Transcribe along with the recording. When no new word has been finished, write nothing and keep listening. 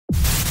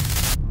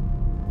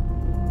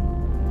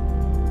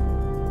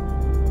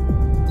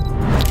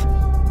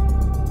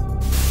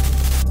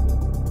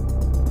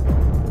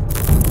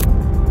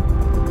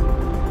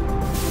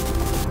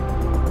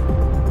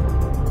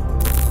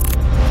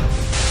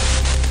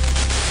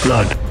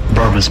Blood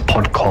Brothers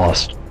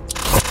Podcast,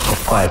 a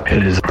Five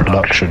Pillars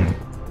production.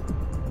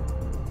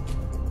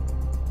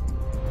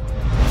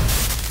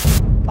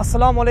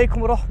 Assalamu alaikum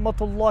wa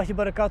rahmatullahi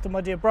wa barakatuh,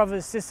 my dear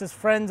brothers, sisters,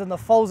 friends and the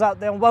foes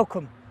out there, and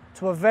welcome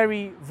to a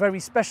very,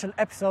 very special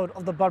episode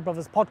of the Blood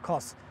Brothers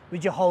Podcast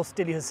with your host,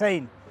 Dilly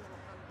Hussain.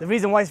 The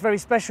reason why it's very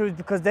special is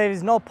because there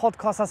is no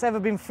podcast that's ever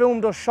been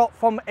filmed or shot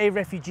from a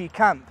refugee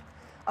camp.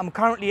 I'm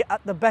currently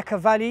at the Bekaa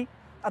Valley,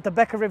 at the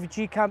Bekaa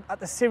refugee camp at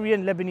the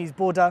Syrian-Lebanese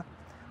border,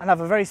 and I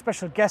have a very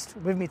special guest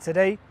with me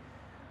today,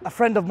 a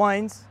friend of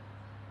mine's,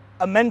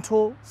 a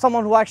mentor,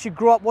 someone who I actually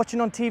grew up watching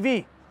on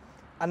TV,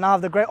 and now I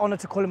have the great honour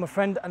to call him a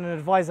friend and an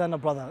advisor and a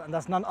brother, and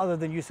that's none other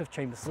than Yusuf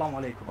Chambers. Assalamu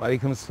alaikum. Wa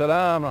alaikum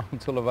assalam wa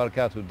rahmatullahi wa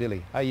barakatuh,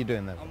 Dilly. How are you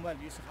doing then? I'm well,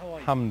 Yusuf, how are you?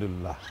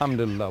 Alhamdulillah,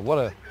 alhamdulillah.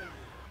 What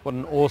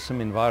an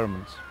awesome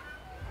environment.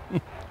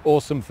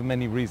 Awesome for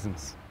many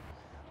reasons.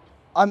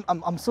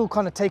 I'm still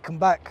kind of taken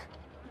back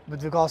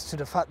with regards to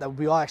the fact that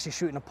we are actually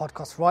shooting a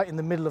podcast right in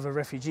the middle of a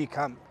refugee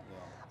camp.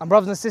 And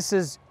brothers and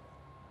sisters,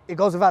 it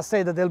goes without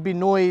saying that there'll be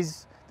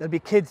noise, there'll be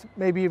kids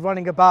maybe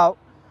running about.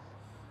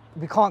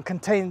 We can't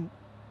contain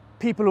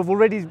people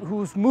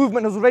whose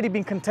movement has already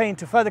been contained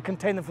to further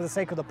contain them for the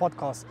sake of the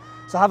podcast.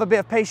 So have a bit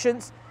of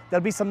patience.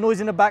 There'll be some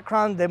noise in the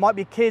background. There might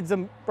be kids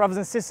and brothers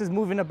and sisters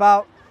moving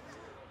about.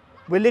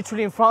 We're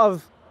literally in front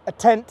of a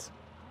tent.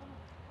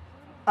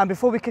 And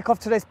before we kick off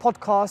today's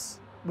podcast,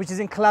 which is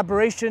in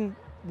collaboration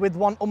with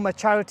One Ummah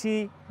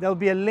charity, there'll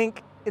be a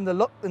link in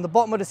the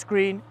bottom of the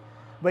screen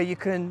where you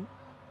can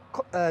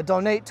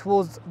donate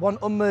towards One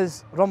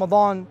Ummah's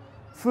Ramadan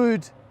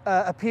food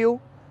appeal,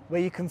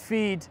 where you can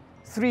feed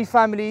 3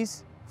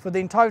 families for the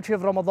entirety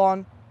of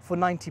Ramadan for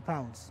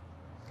 £90.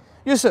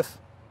 Yusuf,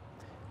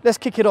 let's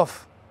kick it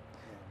off.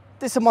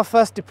 This is my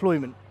first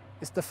deployment.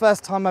 It's the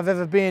first time I've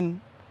ever been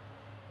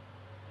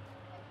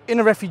in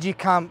a refugee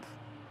camp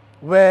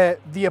where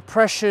the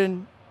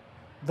oppression,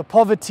 the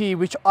poverty,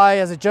 which I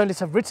as a journalist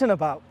have written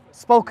about,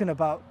 spoken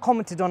about,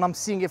 commented on, I'm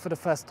seeing it for the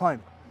first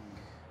time.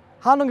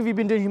 How long have you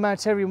been doing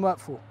humanitarian work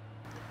for?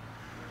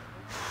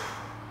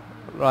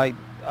 Right,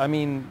 I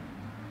mean,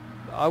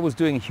 I was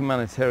doing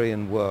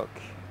humanitarian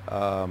work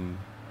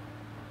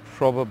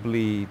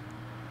probably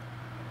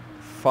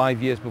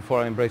 5 years before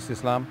I embraced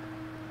Islam.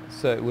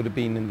 So it would have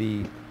been in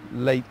the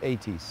late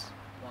 80s.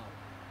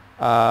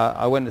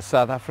 I went to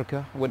South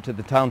Africa, went to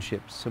the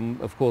townships, and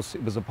of course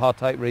it was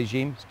apartheid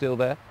regime still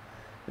there.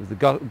 It was the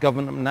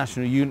government of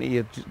national unity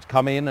had just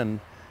come in, and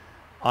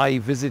I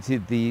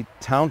visited the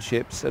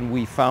townships, and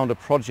we found a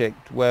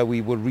project where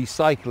we were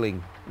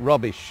recycling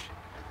rubbish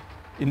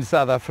in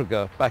South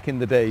Africa back in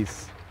the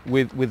days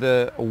with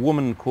a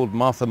woman called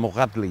Martha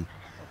Mogadli,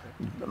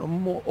 a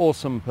more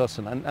awesome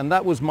person. And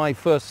that was my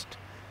first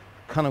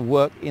kind of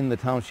work in the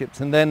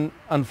townships. And then,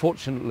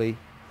 unfortunately,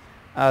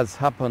 as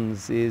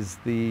happens, is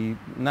the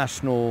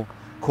national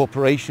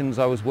corporations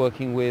I was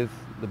working with,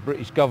 the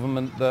British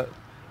government that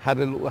had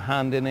a little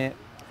hand in it,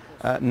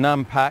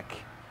 Nampak,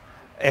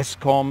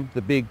 Eskom,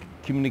 the big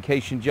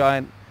communication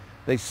giant,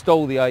 they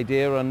stole the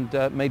idea and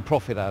made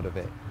profit out of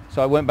it.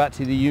 So I went back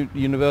to the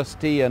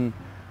university, and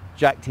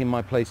jacked in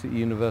my place at the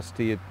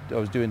university. I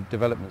was doing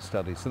development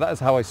studies. So that is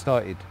how I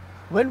started.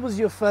 When was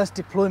your first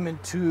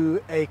deployment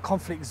to a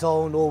conflict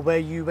zone or where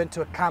you went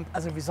to a camp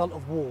as a result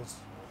of wars?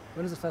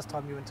 When was the first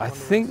time you went to I one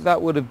of think those?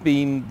 that would have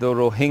been the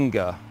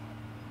Rohingya.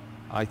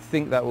 I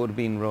think that would have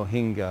been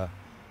Rohingya,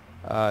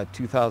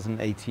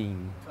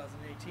 2018.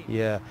 2018?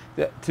 Yeah.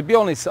 To be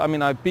honest, I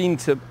mean, I've been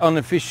to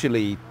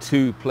unofficially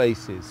 2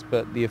 places,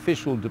 but the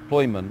official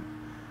deployment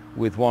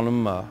with One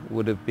Ummah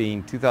would have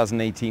been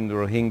 2018, the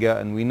Rohingya,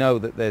 and we know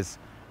that there's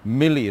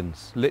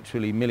millions,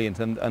 literally millions,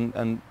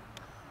 and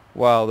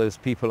wow, those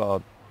people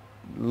a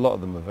lot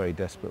of them are very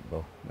desperate,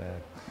 though.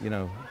 You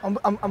know.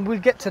 And we'll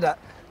get to that.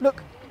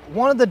 Look,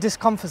 one of the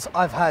discomforts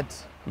I've had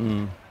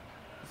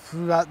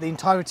throughout the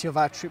entirety of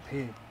our trip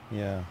here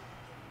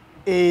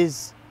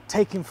is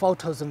taking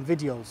photos and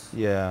videos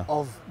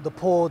of the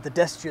poor, the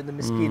destitute, and the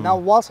miskin. Now,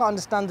 whilst I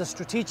understand the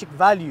strategic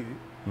value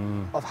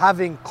of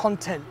having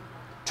content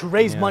to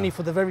raise money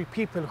for the very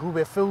people who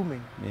we're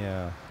filming,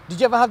 did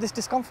you ever have this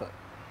discomfort?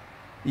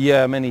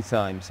 Yeah, many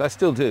times. I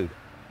still do.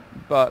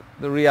 But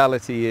the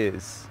reality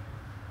is,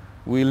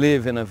 we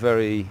live in a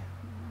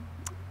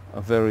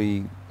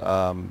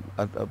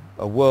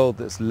world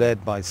that's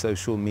led by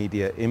social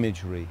media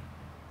imagery,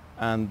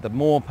 and the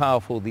more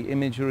powerful the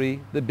imagery,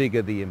 the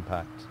bigger the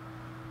impact.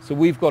 So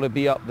we've got to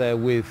be up there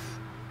with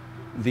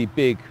the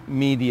big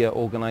media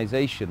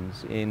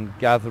organizations in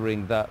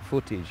gathering that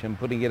footage and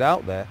putting it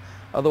out there.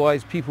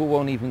 Otherwise, people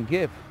won't even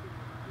give.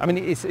 I mean,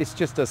 it's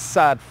just a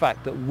sad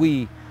fact that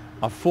we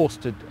are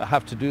forced to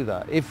have to do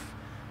that. If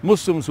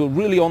Muslims were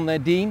really on their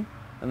deen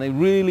and they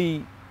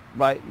really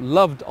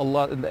loved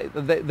Allah,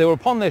 they were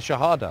upon their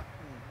shahada,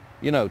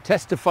 you know,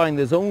 testifying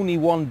there's only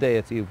one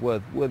deity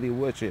worthy of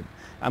worship,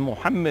 and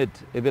Muhammad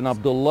ibn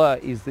Abdullah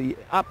is their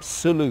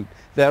absolute,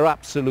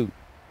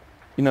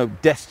 you know,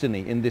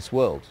 destiny in this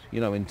world,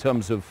 you know, in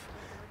terms of,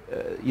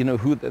 you know,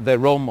 who their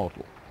role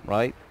model,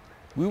 right?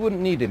 We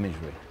wouldn't need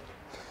imagery.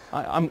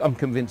 I'm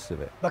convinced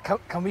of it. But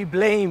can we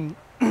blame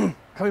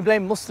can we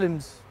blame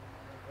Muslims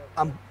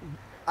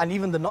and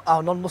even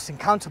our non-Muslim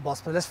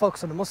counterparts? But let's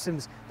focus on the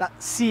Muslims, that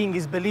seeing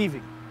is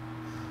believing.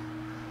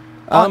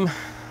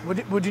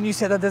 Wouldn't you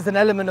say that there's an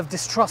element of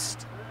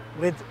distrust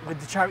with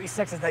the charity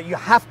sector, that you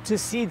have to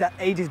see that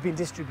aid is being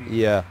distributed?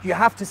 Yeah. You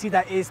have to see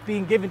that it's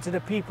being given to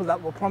the people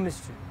that were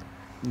promised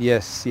to.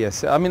 Yes,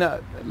 yes. I mean,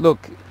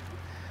 look,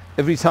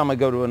 every time I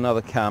go to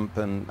another camp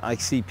and I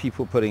see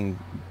people putting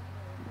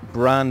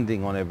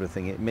branding on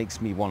everything, it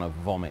makes me want to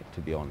vomit,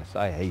 to be honest.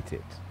 I hate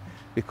it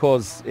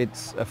because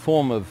it's a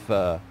form of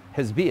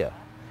hezbiya.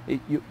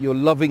 You're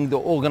loving the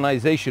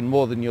organization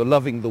more than you're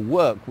loving the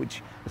work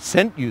which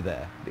sent you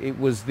there. It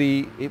was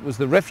the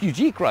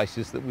refugee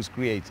crisis that was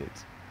created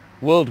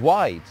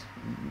worldwide,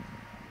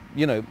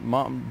 you know,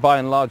 by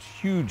and large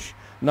huge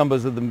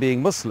numbers of them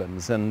being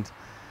Muslims.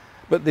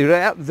 But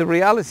the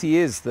reality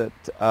is that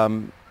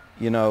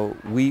you know,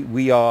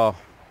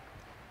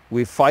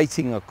 we're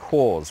fighting a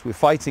cause. We're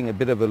fighting a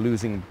bit of a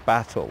losing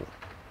battle,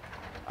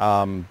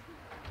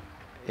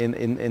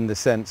 in the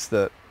sense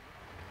that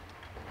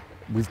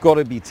we've got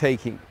to be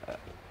taking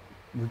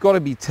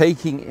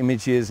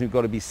images. We've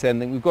got to be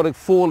sending. We've got to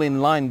fall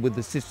in line with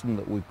the system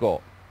that we've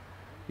got.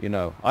 You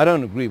know, I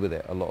don't agree with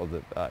it a lot of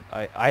the.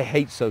 I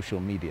hate social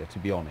media, to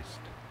be honest.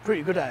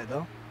 Pretty good at it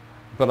though.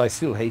 But I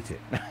still hate it.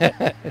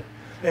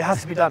 It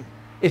has to be done.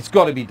 It's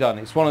got to be done.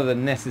 It's one of the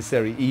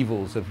necessary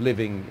evils of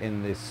living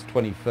in this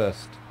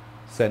 21st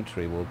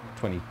century, well,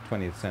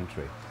 20th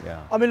century.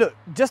 Yeah. I mean, look,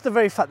 just the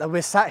very fact that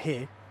we're sat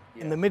here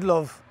in the middle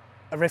of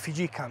a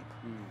refugee camp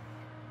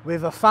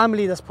with a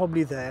family that's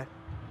probably there,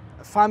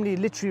 a family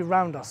literally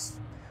around us,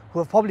 who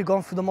have probably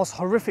gone through the most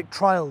horrific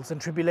trials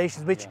and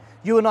tribulations, which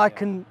you and I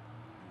can't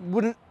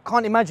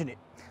imagine it.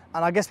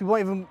 And I guess we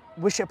won't even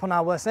wish it upon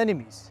our worst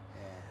enemies.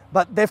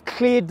 But they've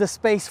cleared the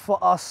space for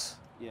us.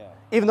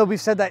 Even though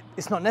we've said that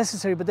it's not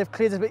necessary, but they've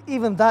cleared it. But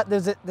even that,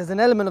 there's an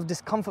element of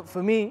discomfort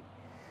for me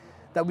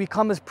that we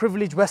come as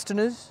privileged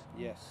Westerners.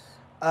 Yes.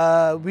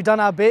 We've done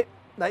our bit.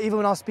 Like even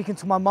when I was speaking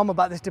to my mum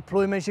about this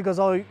deployment, she goes,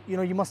 "Oh, you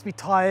know, you must be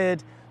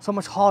tired, so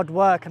much hard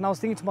work." And I was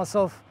thinking to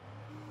myself,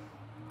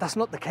 that's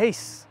not the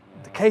case.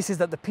 The case is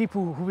that the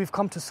people who we've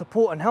come to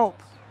support and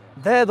help,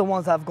 they're the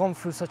ones that have gone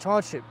through such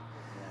hardship.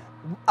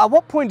 At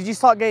what point did you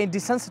start getting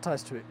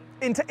desensitized to it?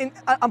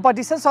 And by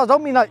desensitized, I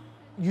don't mean like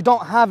you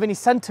don't have any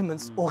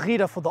sentiments or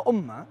ghira for the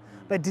ummah,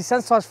 but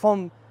desensitized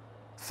from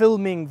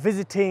filming,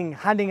 visiting,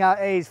 handing out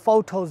aids,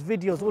 photos,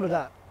 videos, all of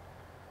that.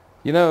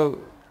 You know,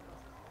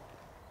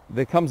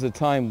 there comes a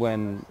time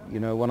when, you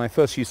know, when I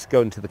first used to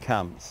go into the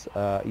camps,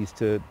 I used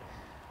to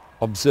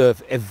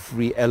observe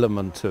every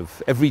element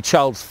of every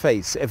child's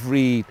face,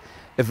 every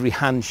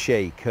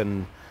handshake,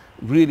 and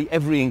really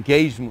every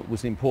engagement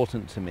was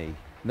important to me.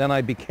 Then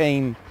I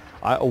became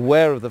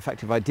aware of the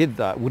fact if I did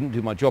that, I wouldn't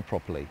do my job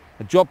properly.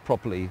 A job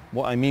properly,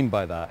 what I mean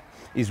by that,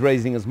 is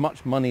raising as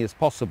much money as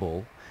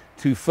possible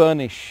to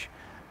furnish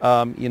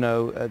you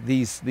know,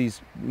 these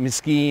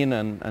miskeen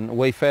and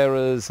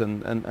wayfarers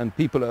and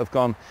people that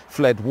have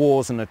fled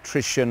wars and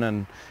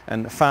attrition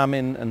and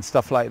famine and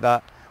stuff like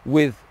that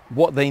with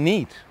what they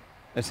need,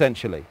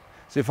 essentially.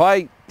 So if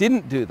I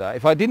didn't do that,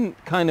 if I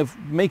didn't kind of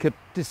make a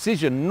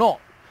decision not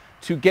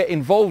to get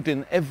involved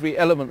in every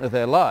element of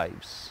their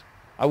lives,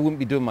 I wouldn't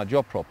be doing my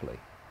job properly.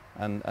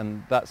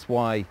 And that's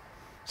why,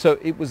 so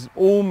it was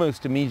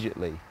almost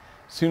immediately,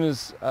 as soon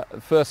as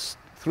first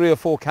 3 or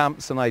 4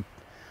 camps and I,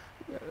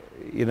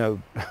 you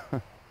know,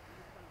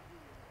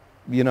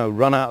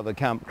 run out of the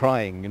camp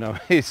crying, you know,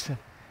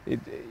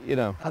 you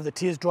know. Have the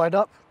tears dried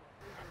up?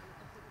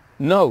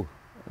 No.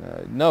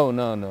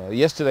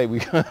 Yesterday we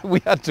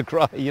had to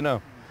cry, you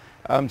know.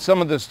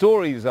 Some of the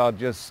stories are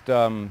just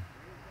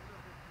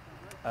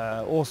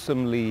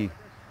awesomely,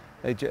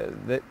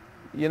 that,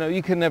 you know,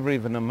 you can never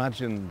even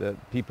imagine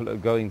that people are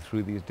going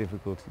through these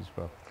difficulties,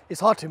 bro.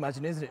 It's hard to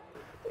imagine, isn't it?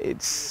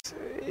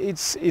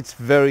 It's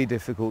very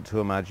difficult to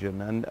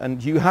imagine,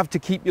 and you have to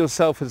keep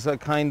yourself as a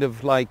kind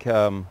of like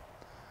a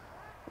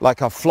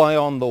fly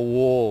on the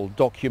wall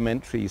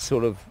documentary,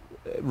 sort of,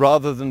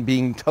 rather than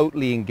being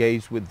totally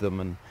engaged with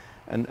them.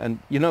 And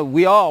you know,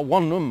 we are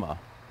one ummah,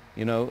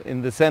 you know,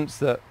 in the sense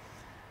that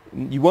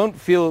you won't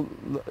feel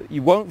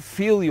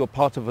you're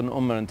part of an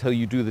ummah until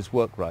you do this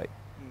work right.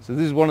 So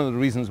this is one of the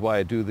reasons why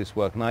I do this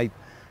work, and I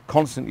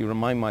constantly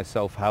remind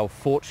myself how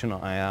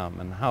fortunate I am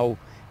and how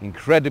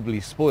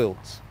incredibly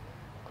spoilt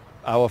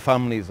our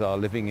families are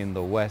living in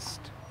the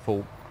West,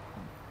 for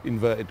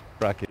inverted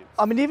brackets.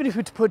 I mean, even if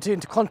we put it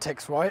into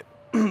context, right?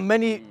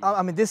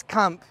 This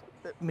camp,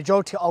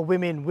 majority are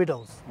women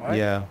widows, right?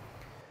 Yeah.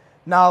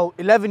 Now,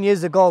 11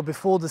 years ago,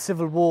 before the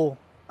civil war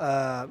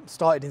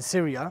started in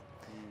Syria,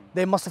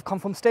 they must have come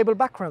from stable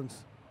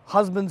backgrounds.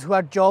 Husbands who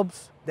had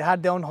jobs, they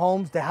had their own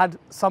homes, they had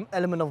some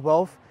element of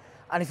wealth.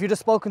 And if you'd have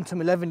spoken to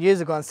them 11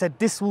 years ago and said,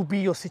 this will be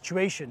your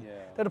situation,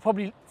 they'd have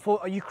probably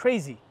thought, are you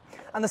crazy?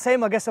 And the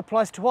same, I guess,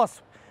 applies to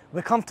us.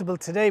 We're comfortable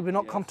today, we're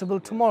not comfortable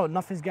tomorrow,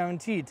 nothing's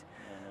guaranteed.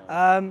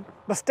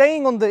 But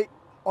staying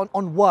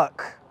on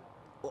work,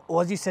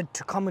 or as you said,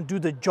 to come and do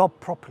the job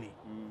properly.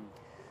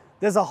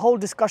 there's a whole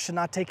discussion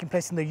now taking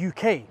place in the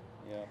UK,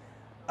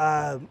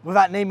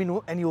 without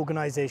naming any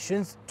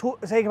organisations,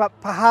 saying about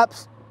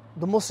perhaps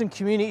the Muslim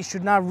community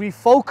should now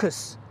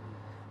refocus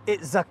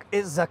its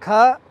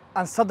zakah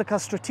and sadaqah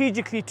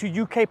strategically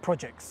to UK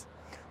projects.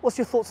 What's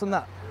your thoughts on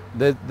that?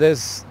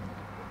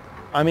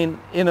 I mean,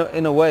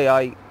 in a way,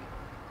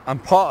 I'm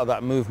part of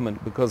that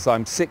movement because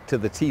I'm sick to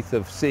the teeth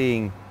of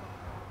seeing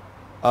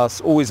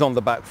us always on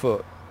the back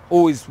foot,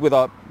 always with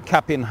our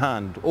cap in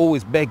hand,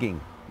 always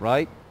begging,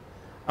 right?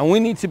 And we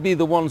need to be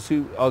the ones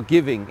who are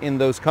giving in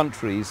those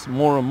countries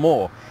more and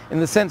more, in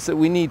the sense that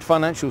we need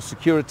financial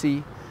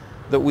security,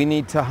 that we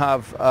need to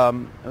have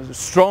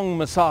strong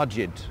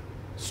masajid,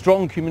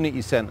 strong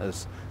community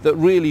centres that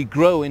really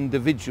grow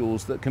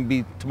individuals that can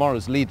be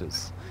tomorrow's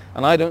leaders.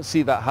 And I don't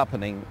see that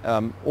happening.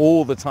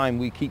 All the time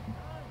we keep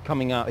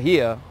coming out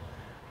here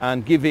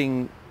and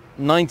giving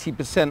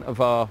 90%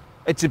 of our...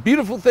 It's a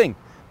beautiful thing.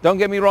 Don't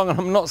get me wrong, and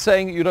I'm not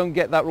saying you don't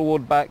get that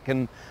reward back,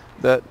 and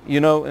that, you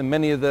know, and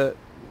many of the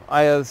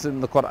ayahs in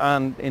the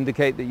Quran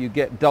indicate that you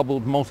get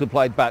doubled,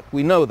 multiplied back.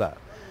 We know that.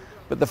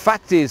 But the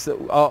fact is that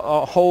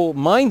our whole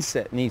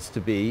mindset needs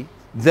to be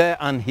there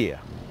and here.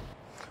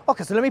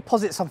 Okay, so let me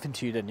posit something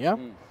to you then, yeah?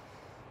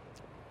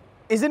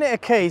 Isn't it a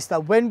case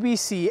that when we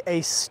see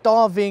a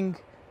starving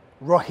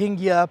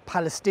Rohingya,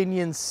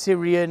 Palestinian,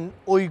 Syrian,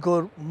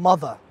 Uyghur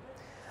mother,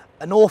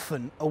 an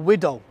orphan, a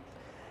widow,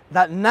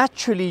 that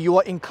naturally you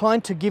are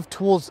inclined to give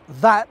towards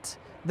that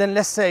than,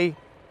 let's say,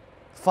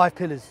 5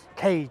 pillars,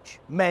 Cage,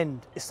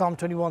 Mend, Islam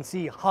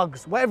 21C,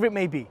 Hugs, whatever it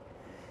may be?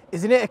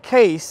 Isn't it a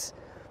case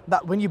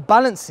that when you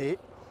balance it,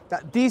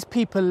 that these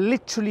people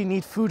literally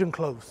need food and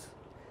clothes?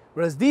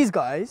 Whereas these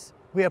guys,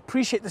 we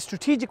appreciate the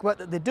strategic work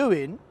that they're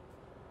doing,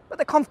 but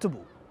they're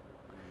comfortable.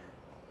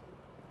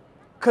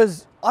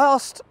 Because I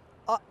asked,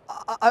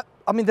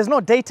 I mean, there's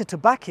no data to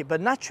back it, but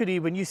naturally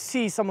when you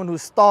see someone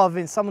who's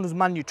starving, someone who's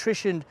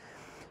malnutritioned,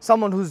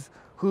 someone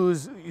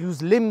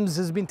whose limbs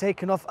has been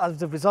taken off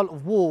as a result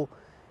of war,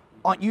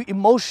 aren't you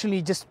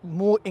emotionally just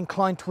more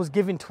inclined towards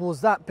giving towards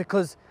that?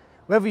 Because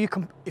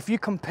if you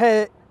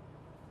compare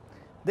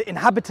the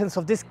inhabitants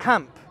of this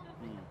camp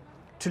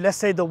to, let's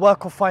say, the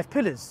work of 5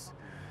 pillars,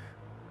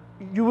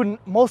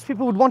 most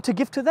people would want to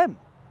give to them,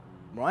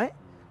 right?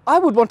 I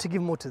would want to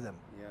give more to them.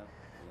 Yeah.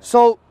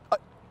 So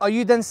are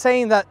you then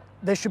saying that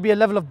there should be a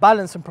level of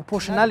balance and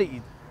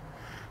proportionality?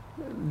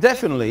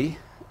 Definitely.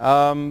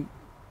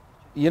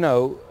 You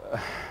know,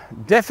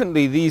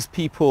 definitely these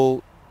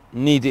people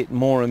need it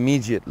more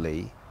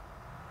immediately.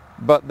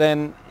 But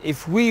then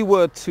if we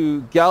were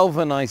to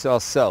galvanize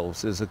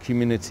ourselves as a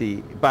community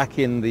back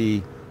in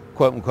the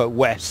quote-unquote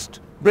West,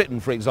 Britain,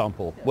 for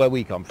example, where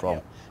we come from,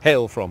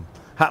 hail from,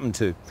 happen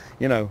to,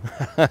 you know,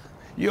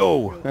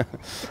 yo.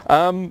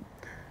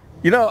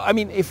 You know, I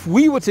mean, if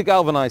we were to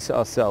galvanize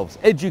ourselves,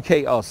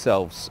 educate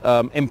ourselves,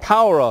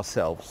 empower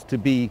ourselves to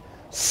be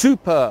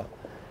super,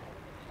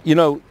 you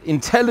know,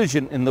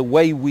 intelligent in the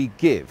way we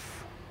give,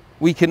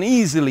 we can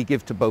easily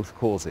give to both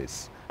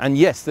causes. And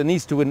yes, there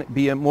needs to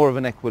be more of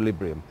an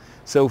equilibrium.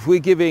 So if we're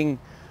giving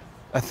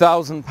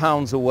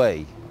 £1,000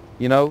 away,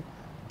 you know,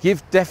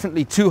 give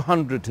definitely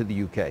 200 to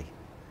the UK.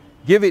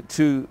 Give it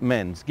to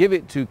Men's, give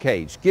it to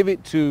Cage, give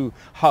it to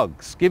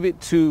Hugs, give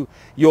it to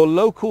your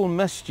local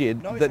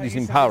masjid that is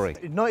empowering.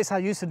 Notice how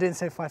Yusuf didn't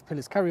say 5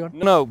 pillars. Carry on.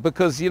 No,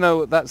 because, you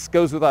know, that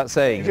goes without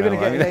saying. You're going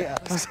to get it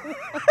later.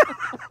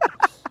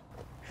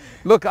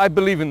 Look, I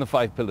believe in the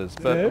 5 pillars,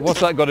 but what's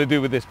that got to do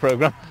with this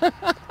program? Do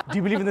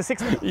you believe in the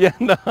 6th? Yeah,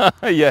 no,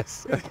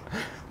 yes.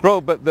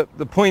 Bro, but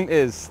the point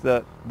is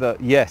that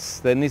yes,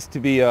 there needs to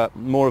be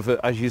more of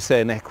a, as you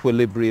say, an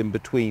equilibrium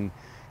between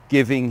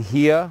giving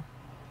here,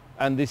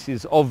 and this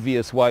is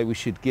obvious why we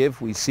should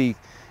give. We see,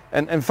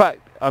 and in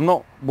fact, I'm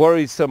not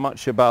worried so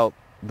much about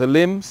the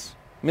limbs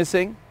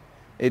missing.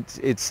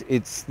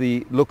 It's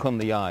the look on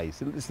the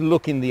eyes. It's the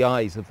look in the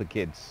eyes of the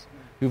kids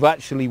who've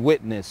actually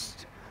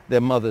witnessed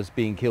their mothers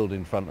being killed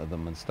in front of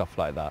them and stuff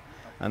like that,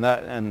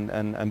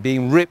 and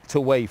being ripped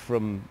away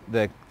from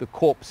the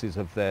corpses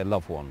of their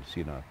loved ones.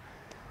 You know,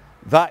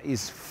 that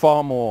is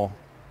far more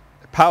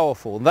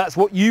powerful. That's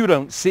what you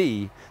don't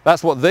see.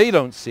 That's what they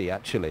don't see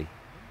actually.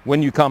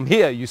 When you come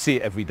here, you see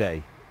it every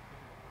day.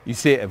 You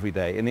see it every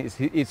day, and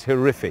it's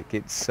horrific.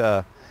 It's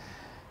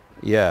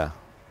yeah,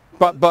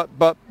 but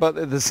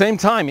at the same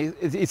time,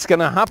 it's going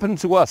to happen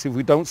to us if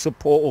we don't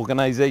support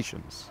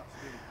organisations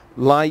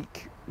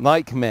like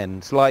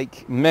Men's,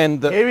 like Men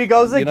that. Here he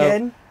goes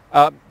again.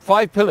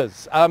 5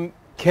 pillars.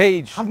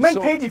 Cage. Have Men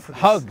paid you for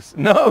this? Hugs.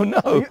 No.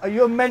 Are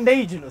you a Men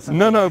agent or something?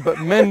 No.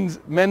 But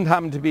Men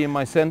happen to be in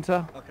my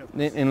centre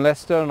in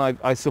Leicester, and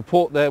I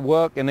support their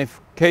work. And if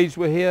Cage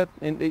were here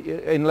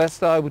in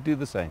Leicester, I would do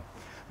the same.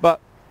 But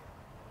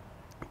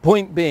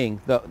point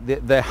being that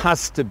there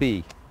has to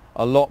be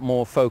a lot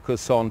more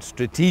focus on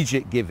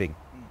strategic giving,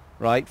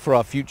 right, for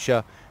our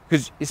future.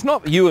 Because it's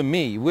not you and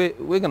me. We're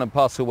going to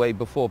pass away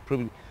before.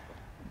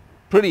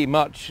 Pretty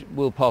much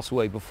we'll pass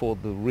away before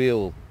the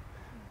real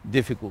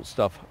difficult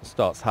stuff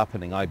starts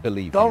happening, I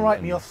believe. Don't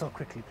write me off so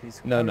quickly,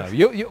 please. No.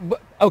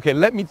 Okay,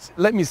 let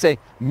me say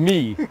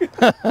me.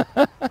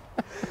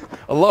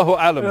 Allahu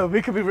alam. No,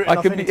 we could be written I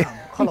off could be- anytime.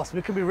 Khalas,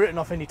 we could be written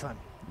off anytime.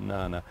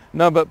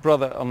 No, but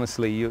brother,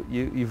 honestly,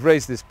 you've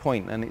raised this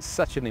point, and it's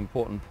such an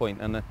important point.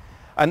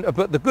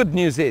 But the good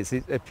news is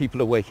that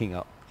people are waking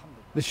up.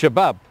 The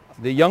shabab,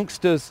 the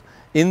youngsters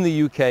in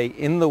the UK,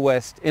 in the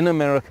West, in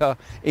America,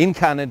 in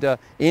Canada,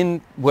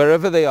 in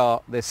wherever they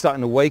are, they're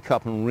starting to wake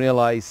up and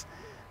realize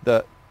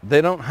that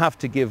they don't have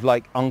to give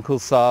like Uncle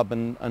Saab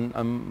and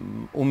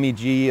Ummi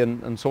Ji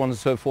and so on and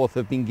so forth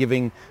have been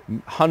giving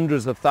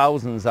hundreds of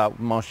thousands out,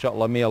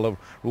 mashallah, may Allah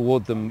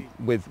reward them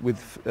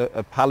with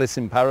a palace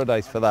in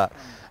paradise for that.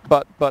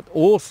 But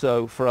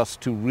also for us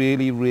to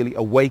really, really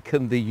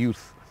awaken the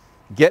youth,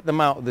 get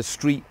them out of the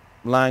street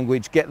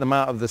language, get them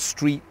out of the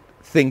street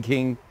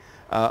thinking,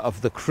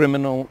 of the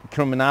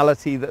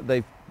criminality that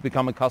they've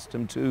become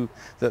accustomed to,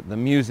 that the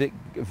music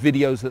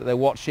videos that they're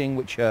watching,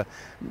 which are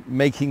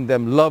making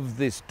them love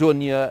this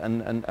dunya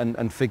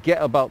and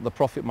forget about the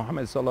Prophet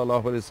Muhammad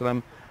sallallahu alaihi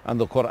wasallam and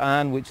the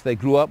Quran, which they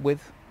grew up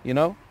with. You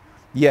know,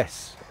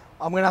 yes,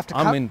 I'm gonna have to.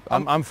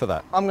 I'm for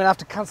that. I'm gonna have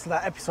to cancel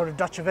that episode of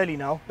Dutch Valley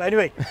now. But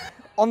anyway,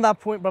 on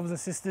that point, brothers and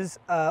sisters,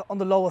 on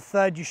the lower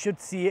third, you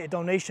should see a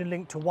donation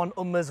link to One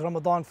Ummah's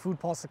Ramadan Food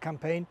Parcel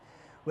campaign,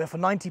 where for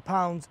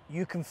 £90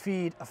 you can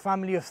feed a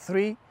family of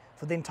 3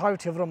 for the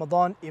entirety of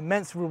Ramadan.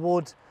 Immense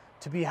reward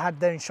to be had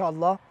there,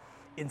 inshallah,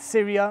 in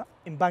Syria,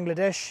 in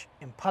Bangladesh,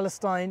 in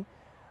Palestine,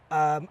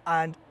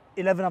 and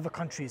 11 other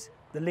countries.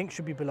 The link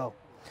should be below.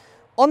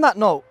 On that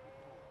note,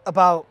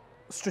 about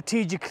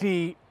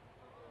strategically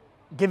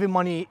giving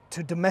money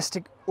to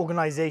domestic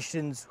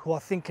organizations who are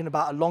thinking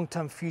about a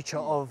long-term future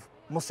of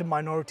Muslim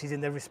minorities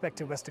in their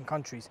respective Western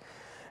countries.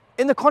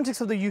 In the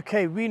context of the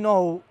UK, we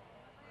know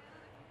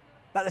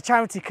that the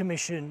Charity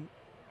Commission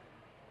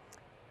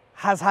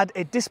has had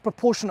a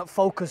disproportionate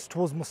focus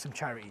towards Muslim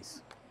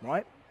charities,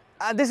 right?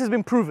 And this has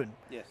been proven.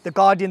 Yes. The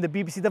Guardian, the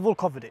BBC, they've all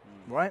covered it,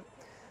 right?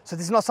 So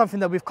this is not something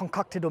that we've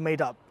concocted or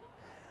made up.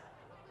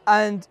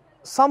 And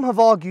some have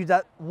argued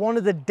that one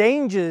of the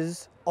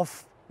dangers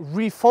of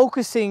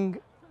refocusing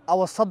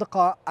our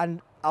sadaqah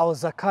and our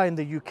zakah in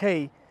the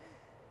UK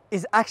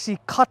is actually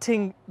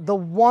cutting the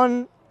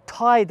one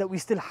tie that we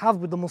still have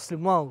with the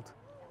Muslim world.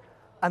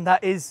 And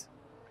that is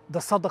the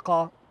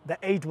sadaqah, the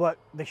aid work,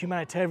 the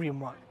humanitarian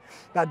work.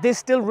 That this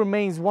still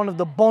remains one of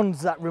the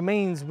bonds that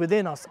remains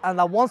within us, and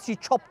that once you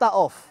chop that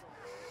off,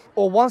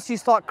 or once you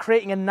start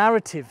creating a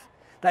narrative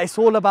that it's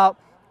all about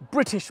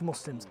British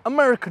Muslims,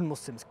 American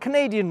Muslims,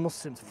 Canadian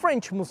Muslims,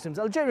 French Muslims,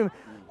 Algerian,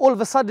 all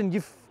of a sudden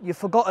you've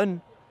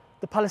forgotten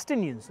the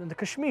Palestinians and the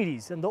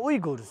Kashmiris and the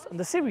Uyghurs and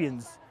the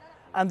Syrians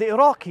and the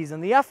Iraqis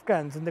and the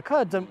Afghans and the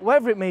Kurds and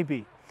wherever it may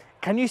be.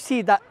 Can you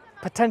see that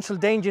potential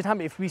danger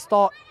happening if we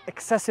start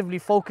excessively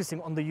focusing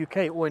on the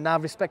UK or in our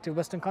respective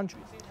Western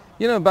countries?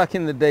 You know, back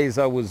in the days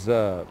I was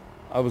a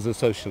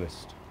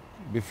socialist.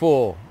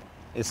 Before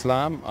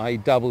Islam, I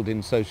dabbled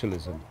in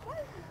socialism.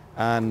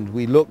 And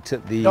we looked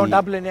at the... Don't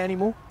dabble in it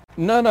anymore?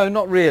 No,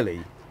 not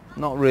really.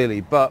 Not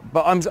really. But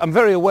I'm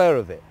very aware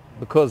of it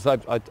because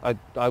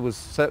I was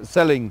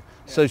selling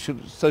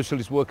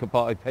socialist worker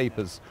party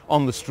papers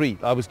on the street.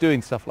 I was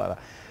doing stuff like that.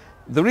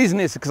 The reason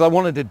is because I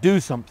wanted to do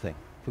something,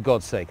 for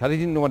God's sake. I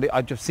didn't know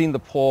I'd just seen the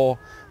poor,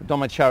 done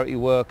my charity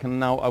work, and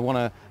now I want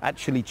to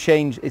actually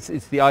change. It's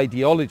the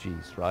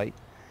ideologies, right?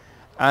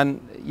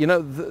 And you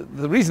know,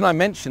 the reason I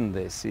mention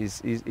this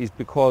is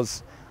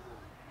because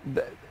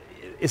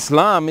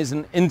Islam is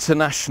an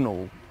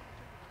international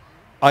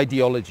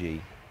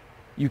ideology.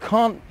 You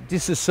can't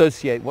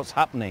disassociate what's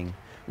happening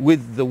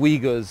with the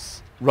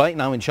Uyghurs right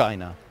now in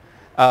China,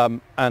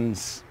 with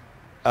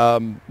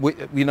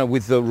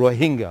the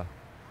Rohingya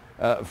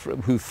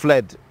who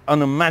fled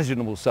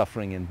unimaginable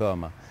suffering in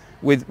Burma,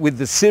 with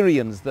the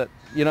Syrians that,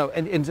 you know,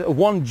 in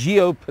one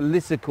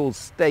geopolitical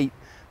state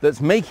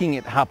that's making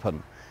it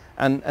happen.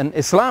 And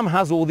Islam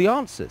has all the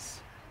answers.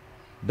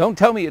 Don't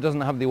tell me it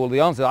doesn't have all the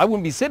answers. I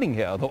wouldn't be sitting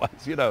here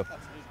otherwise, you know.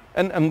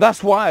 And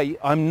that's why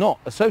I'm not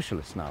a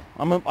socialist now.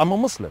 I'm a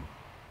Muslim.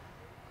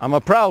 I'm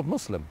a proud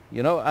Muslim,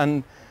 you know,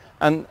 and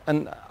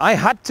I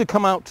had to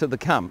come out to the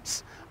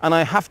camps, and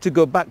I have to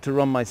go back to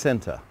run my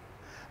center.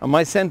 And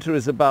my center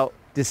is about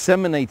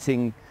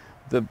disseminating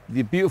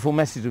the beautiful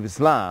message of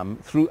Islam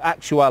through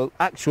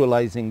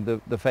actualizing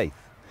the faith.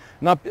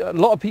 Now, a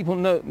lot of people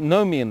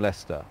know me in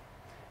Leicester,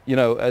 you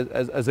know,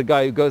 as a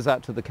guy who goes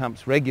out to the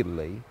camps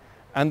regularly,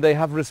 and they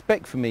have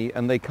respect for me,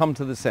 and they come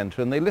to the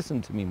center and they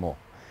listen to me more.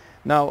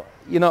 Now,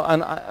 you know,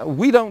 and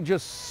we don't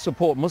just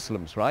support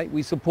Muslims, right?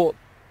 We support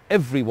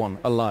everyone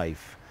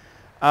alive.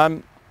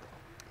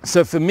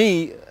 So for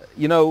me,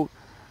 you know,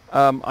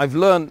 I've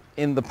learned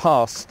in the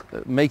past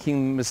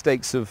making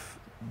mistakes of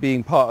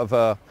being part of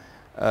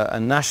a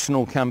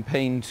national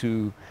campaign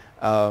to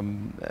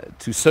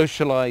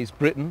socialize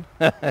Britain,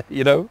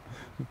 you know,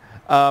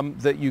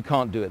 that you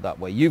can't do it that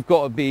way. You've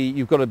got to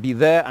be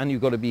there, and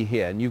you've got to be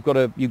here, and you've got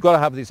to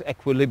have this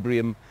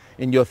equilibrium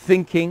in your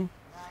thinking,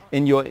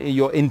 in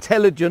your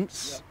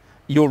intelligence,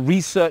 your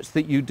research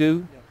that you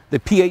do, the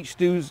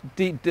PhDs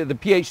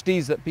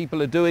that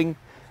people are doing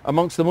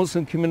amongst the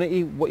Muslim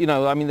community. You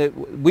know, I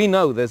mean, we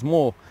know there's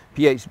more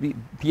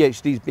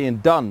PhDs being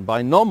done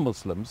by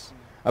non-Muslims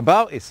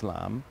about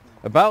Islam,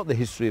 about the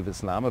history of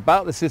Islam,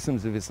 about the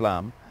systems of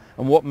Islam,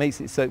 and what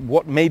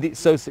made it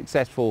so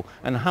successful,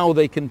 and how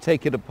they can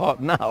take it apart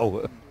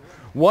now.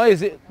 Why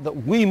is it that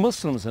we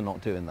Muslims are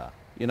not doing that?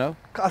 You know?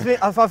 I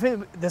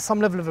think there's some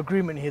level of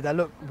agreement here that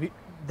look,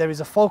 there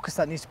is a focus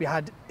that needs to be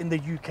had in the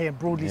UK and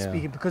broadly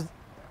speaking, because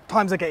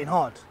times are getting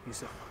hard,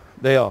 Yusuf.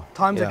 They are.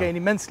 Times are getting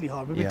immensely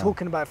hard. We've been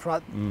talking about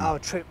throughout our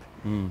trip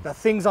that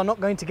things are not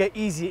going to get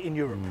easier in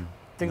Europe.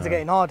 Things are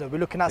getting harder. We're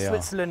looking at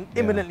Switzerland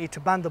imminently to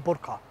ban the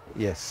burqa.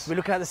 Yes. We're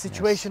looking at the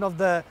situation of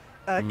the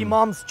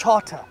Imam's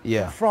Charter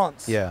in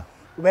France,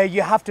 where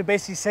you have to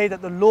basically say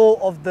that the law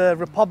of the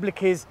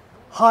Republic is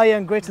higher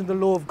and greater than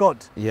the law of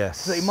God.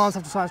 Yes. So the Imams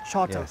have to sign a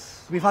charter.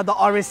 Yes. We've had the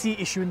RSC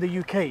issue in the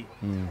UK.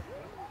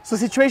 So the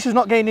situation is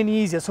not getting any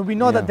easier. So we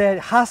know that there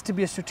has to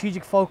be a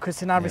strategic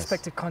focus in our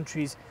respective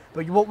countries.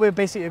 But what we're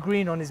basically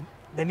agreeing on is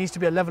there needs to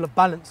be a level of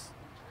balance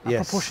and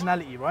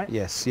proportionality, right?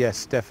 Yes,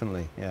 yes,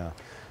 definitely, yeah.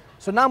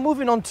 So now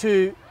moving on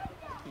to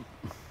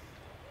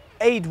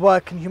aid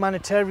work and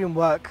humanitarian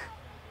work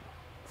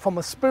from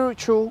a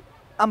spiritual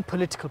and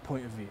political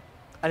point of view.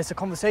 And it's a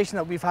conversation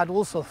that we've had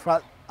also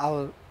throughout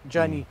our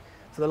journey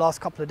for the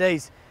last couple of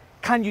days.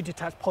 Can you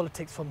detach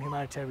politics from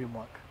humanitarian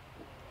work?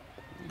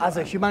 As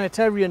a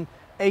humanitarian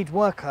aid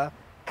worker,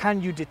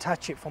 can you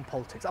detach it from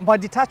politics? And by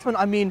detachment,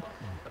 I mean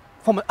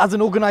as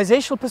an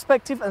organizational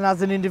perspective and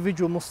as an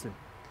individual Muslim.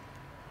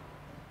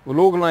 Well,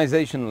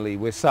 organisationally,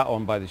 we're sat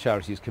on by the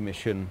Charities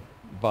Commission,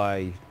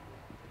 by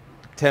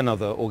 10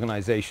 other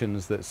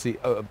organisations that see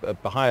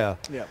higher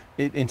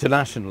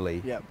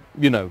internationally.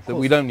 You know, that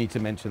we don't need to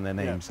mention their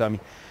names. I mean,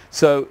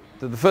 so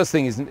the first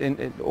thing is,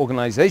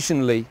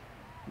 organisationally,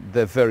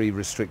 they're very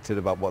restricted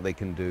about what they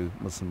can do,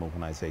 Muslim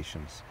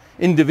organisations.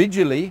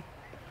 Individually,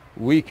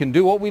 we can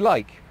do what we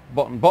like.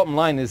 Bottom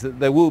line is that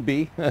there will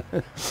be a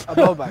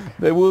blowback.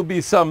 There will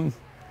be some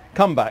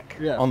comeback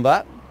on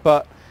that.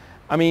 But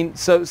I mean,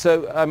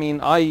 I mean,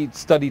 I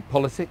studied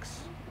politics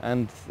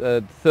and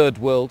third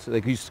world.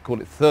 They used to call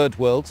it third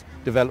world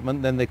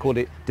development. Then they called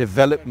it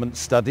development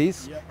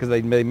studies because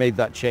they made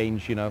that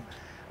change, you know.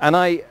 And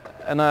I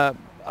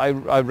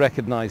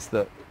recognise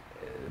that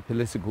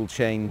political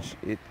change,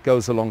 it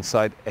goes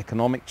alongside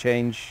economic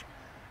change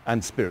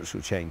and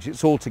spiritual change.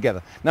 It's all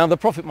together. Now, the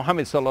Prophet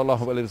Muhammad sallallahu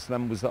alaihi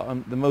wasallam was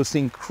the most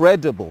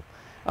incredible.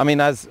 I mean,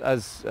 as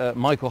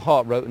Michael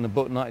Hart wrote in the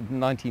book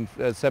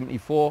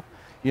 1974,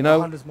 you know,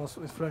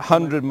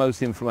 100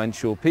 most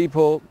influential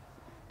people.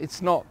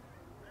 It's no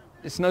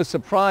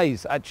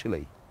surprise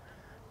actually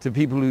to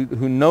people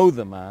who know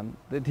the man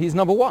that he's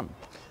number one.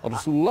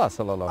 Rasulullah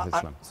sallallahu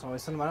alaihi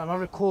wasallam. And I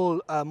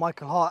recall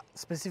Michael Hart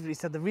specifically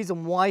said the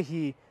reason why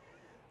he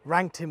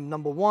ranked him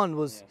number one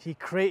was he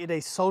created a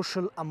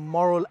social and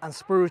moral and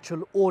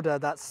spiritual order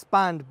that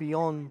spanned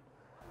beyond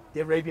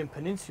the Arabian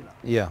Peninsula.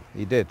 Yeah,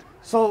 he did.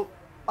 So,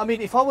 I mean,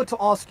 if I were to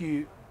ask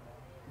you,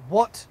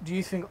 what do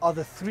you think are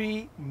the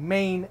three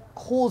main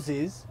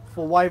causes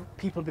for why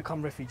people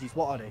become refugees?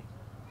 What are they?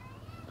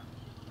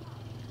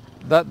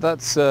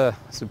 That's a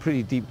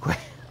pretty deep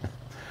question.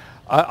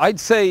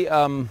 I'd say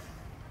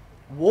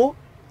war.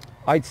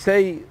 I'd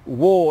say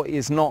war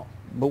is not,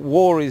 but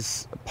war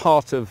is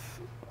part of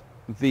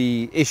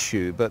the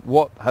issue. But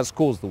what has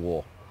caused the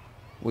war,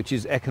 which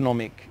is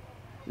economic,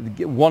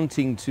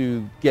 wanting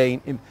to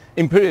gain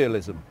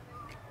imperialism.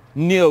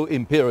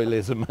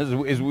 Neo-imperialism,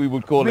 as we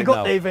would call it now. We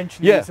got there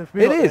eventually. Yeah,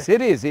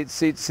 it is.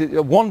 It's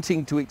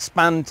wanting to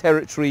expand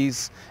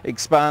territories,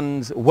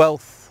 expand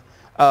wealth,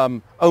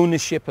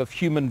 ownership of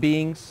human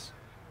beings.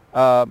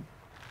 You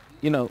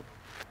know,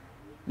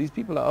 these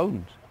people are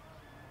owned.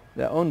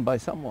 They're owned by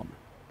someone.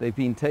 They've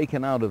been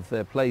taken out of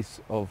their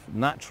place of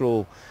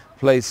natural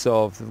place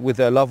with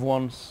their loved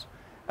ones.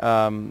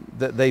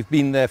 That they've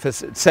been there for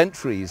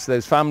centuries.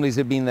 Those families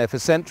have been there for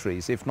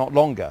centuries, if not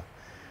longer.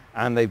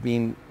 And they've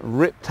been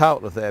ripped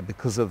out of there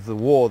because of the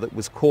war that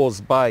was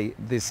caused by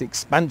this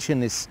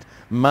expansionist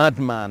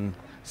madman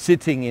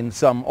sitting in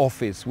some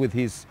office with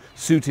his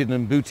suited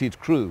and booted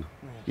crew,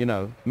 you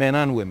know, men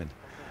and women.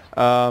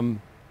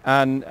 And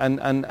that's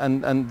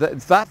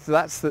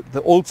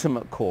the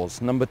ultimate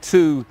cause. Number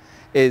two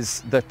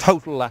is the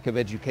total lack of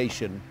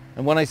education.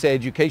 And when I say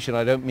education,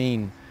 I don't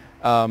mean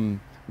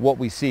what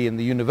we see in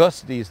the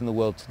universities in the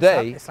world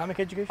today. Islamic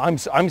education?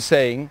 I'm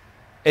saying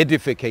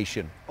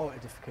edification. Oh,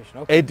 edification.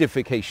 Okay.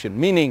 Edification,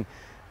 meaning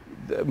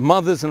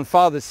mothers and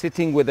fathers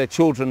sitting with their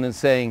children and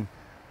saying,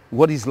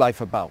 what is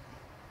life about?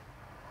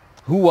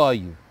 Who are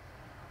you?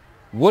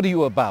 What are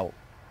you about?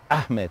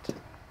 Ahmed,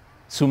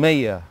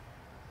 Sumaya,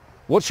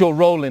 what's your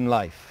role in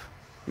life?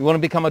 You want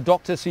to become a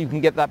doctor so you can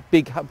get that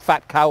big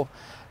fat cow,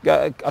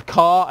 a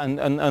car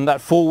and that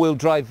four-wheel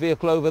drive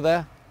vehicle over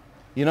there?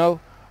 You know,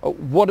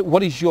 what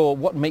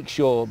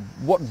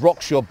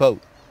rocks your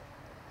boat?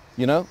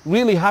 You know,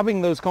 really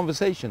having those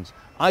conversations.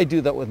 I do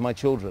that with my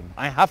children.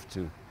 I have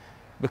to,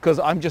 because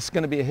I'm just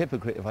going to be a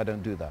hypocrite if I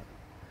don't do that.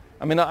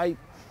 I mean,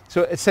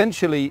 so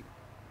essentially,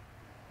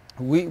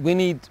 we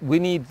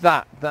need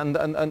that, and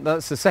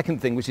that's the second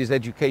thing, which is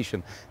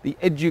education. The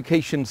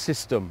education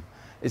system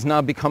is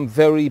now become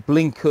very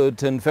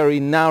blinkered and very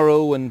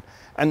narrow, and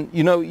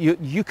you know,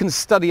 you can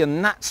study a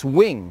gnat's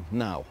wing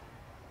now,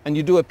 and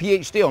you do a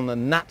PhD on the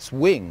gnat's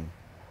wing.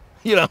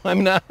 You know, I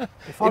mean,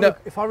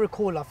 if I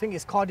recall, I think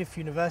it's Cardiff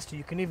University.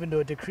 You can even do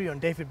a degree on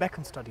David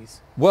Beckham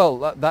studies.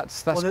 Well,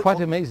 that's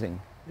quite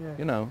amazing. Yeah.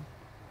 You know,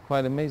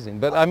 quite amazing.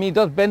 But I mean, he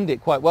does bend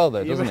it quite well,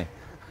 though, doesn't he?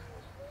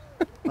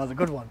 That was a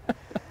good one.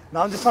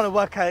 Now I'm just trying to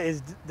work out,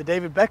 is the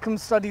David Beckham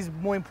studies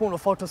more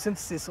important, or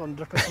photosynthesis on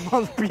Dr.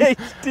 Salman's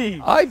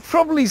PhD? I'd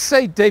probably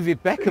say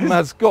David Beckham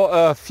has got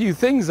a few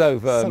things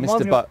over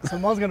Mr. Butt.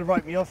 Salman's going to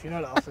write me off, you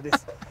know that, after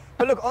this.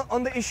 But look,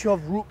 on the issue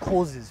of root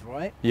causes,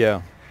 right?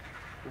 Yeah.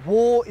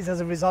 War is as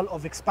a result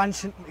of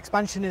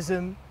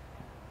expansionism,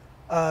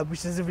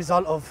 which is a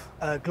result of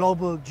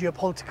global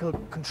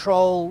geopolitical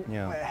control,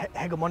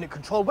 hegemonic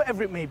control,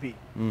 whatever it may be.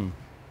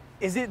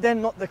 Is it then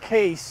not the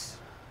case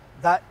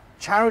that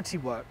charity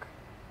work,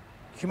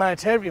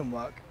 humanitarian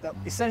work, that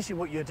essentially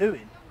what you're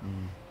doing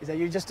is that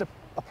you're just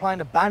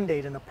applying a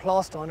band-aid and a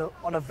plaster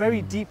on a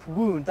very deep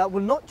wound that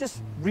will not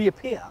just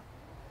reappear,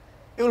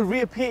 it will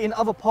reappear in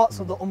other parts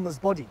of the Ummah's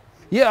body?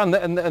 Yeah,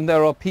 and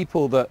there are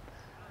people that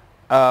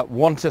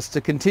want us to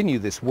continue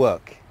this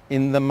work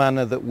in the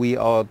manner that we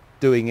are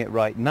doing it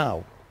right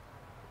now,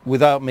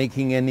 without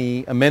making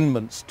any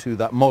amendments to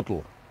that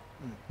model,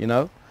 you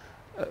know.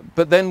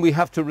 But then we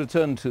have to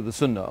return to the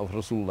Sunnah of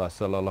Rasulullah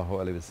sallallahu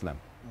alaihi wasallam,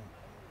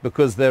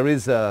 because there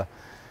is a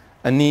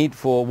need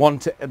for one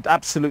to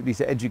absolutely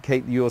to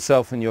educate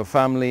yourself and your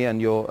family,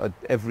 and your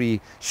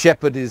every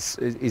shepherd is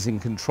in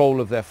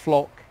control of their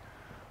flock.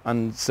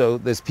 And so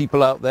there's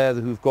people out there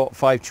who've got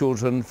 5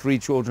 children, 3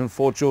 children,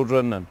 4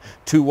 children, and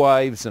 2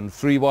 wives and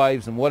 3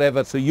 wives and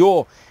whatever. So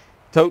you're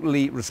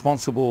totally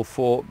responsible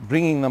for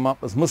bringing them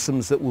up as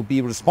Muslims that will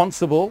be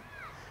responsible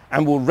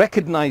and will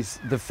recognize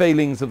the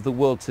failings of the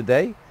world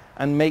today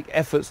and make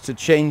efforts to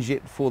change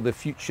it for the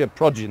future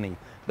progeny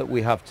that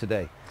we have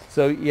today.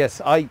 So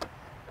yes, I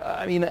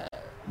mean,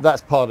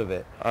 that's part of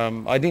it.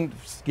 I didn't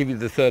give you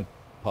the third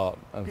part.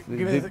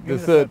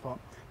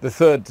 The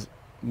third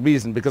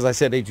reason, because I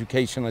said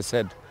education, I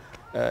said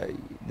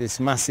this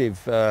massive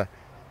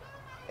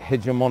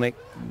hegemonic.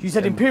 You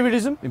said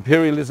imperialism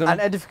and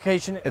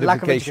edification,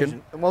 lack of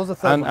education. And what was the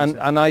third one?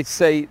 And I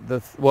say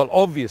well,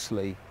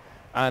 obviously,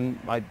 and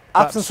I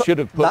should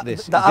have put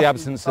this: the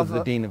absence of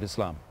the Deen of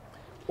Islam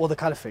or the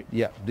Caliphate.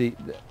 Yeah.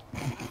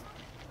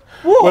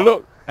 Well,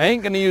 look, I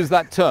ain't going to use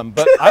that term,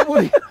 but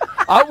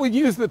I would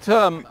use the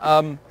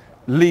term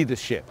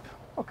leadership.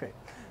 Okay.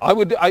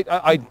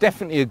 I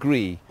definitely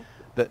agree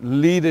that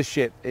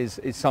leadership is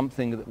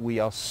something that we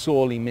are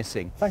sorely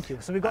missing. Thank you.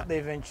 So we got there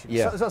eventually.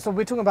 Yeah. So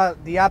we're talking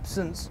about the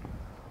absence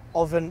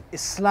of an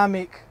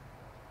Islamic,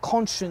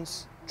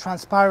 conscious,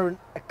 transparent,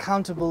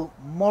 accountable,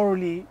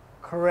 morally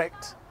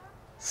correct,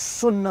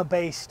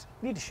 Sunnah-based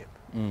leadership.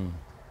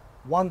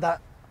 One that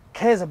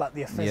cares about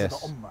the affairs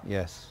of the Ummah.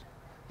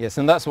 Yes,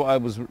 and that's what I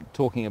was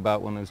talking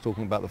about when I was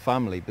talking about the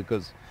family,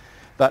 because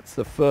that's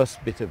the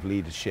first bit of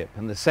leadership.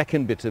 And the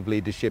second bit of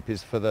leadership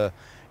is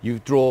you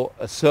draw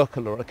a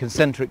circle, or a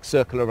concentric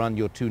circle around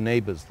your 2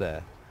 neighbors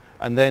there.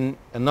 And then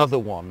another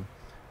one,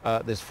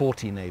 there's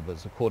 40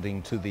 neighbors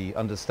according to the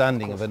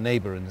understanding of a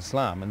neighbor in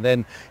Islam. And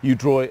then you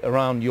draw it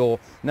around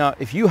now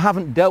if you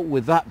haven't dealt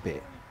with that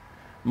bit,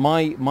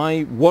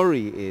 my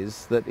worry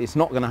is that it's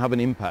not going to have an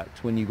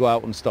impact when you go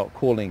out and start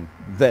calling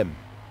them.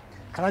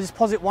 Can I just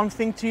posit one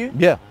thing to you?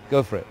 Yeah,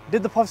 go for it.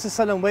 Did the Prophet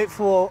ﷺ wait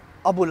for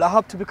Abu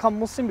Lahab to become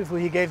Muslim before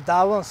he gave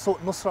da'wah and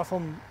sought nusra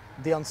from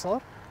the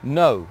Ansar?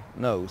 No.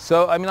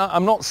 So, I mean,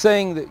 I'm not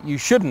saying that you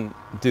shouldn't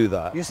do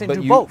that. You're saying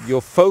do both.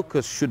 Your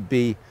focus should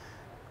be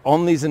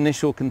on these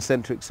initial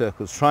concentric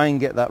circles. Try and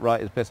get that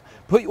right as best.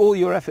 Put all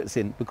your efforts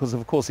in, because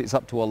of course it's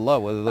up to Allah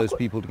whether those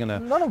people are going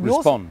to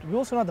respond. We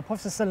also know the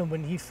Prophet ﷺ,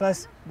 when he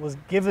first was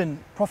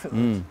given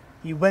prophethood,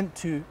 he went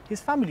to his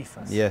family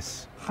first.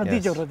 Yes.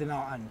 Khadija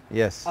radiallahu anha.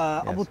 Yes.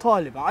 Abu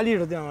Talib, Ali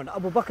radiallahu anhu,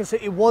 Abu Bakr. So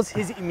it was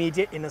his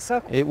immediate inner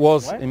circle. It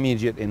was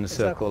immediate inner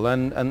circle.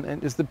 And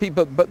it's the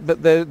people,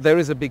 but there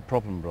is a big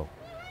problem, bro.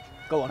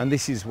 Go on. And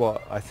this is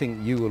what I think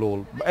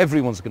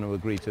everyone's going to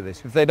agree to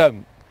this. If they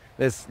don't,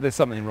 there's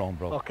something wrong,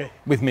 bro. Okay.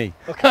 With me.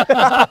 Okay.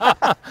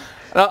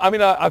 I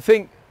mean, I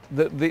think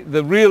that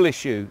the real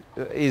issue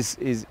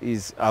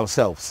is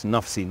ourselves,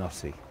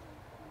 nafsi,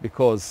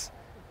 because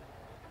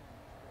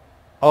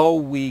are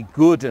we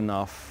good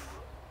enough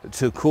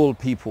to call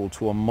people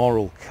to a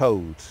moral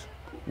code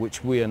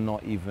which we are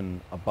not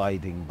even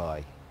abiding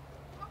by?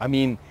 I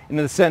mean, in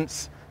the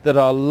sense that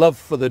our love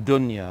for the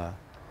dunya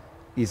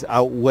is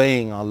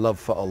outweighing our love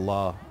for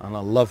Allah and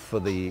our love for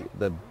the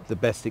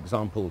best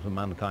example to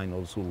mankind,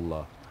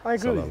 Rasulullah. I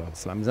agree.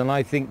 And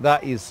I think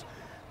that is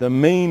the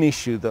main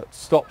issue that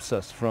stops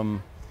us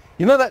from,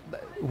 that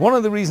one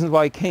of the reasons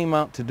why I came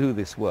out to do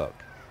this work,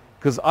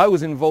 because I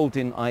was involved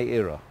in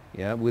IERA,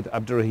 with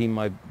Abdurrahim,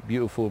 my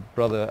beautiful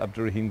brother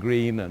Abdurrahim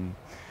Green, and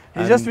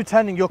he's just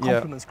returning your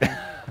compliments, Green.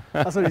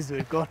 That's what he's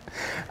doing. Go on.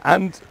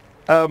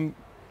 And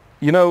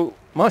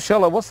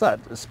mashallah, what's that?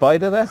 A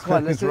spider there?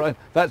 Right.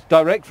 That's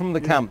direct from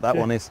the camp, that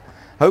one is.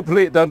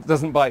 Hopefully it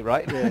doesn't bite,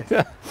 right?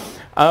 Yeah.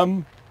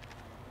 And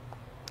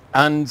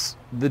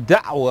the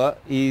da'wah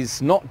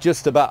is not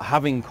just about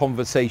having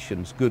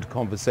conversations, good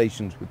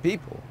conversations with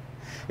people.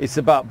 It's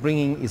about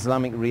bringing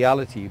Islamic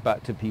reality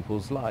back to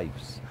people's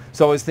lives.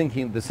 So I was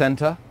thinking the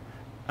center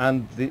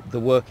and the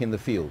work in the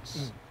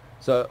fields.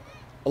 So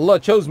Allah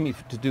chose me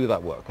to do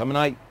that work. I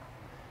mean,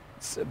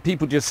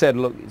 people just said,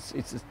 look,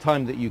 it's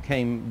time that you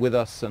came with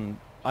us, and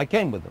I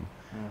came with them.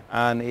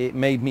 And it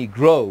made me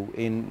grow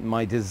in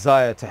my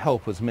desire to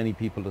help as many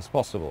people as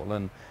possible,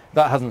 and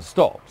that hasn't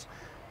stopped.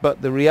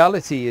 But the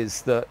reality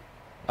is that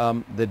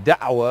the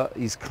da'wah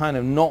is kind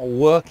of not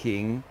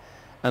working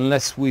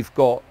unless we've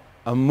got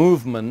a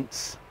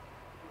movement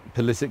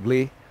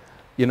politically,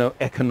 you know,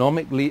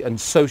 economically and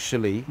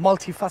socially.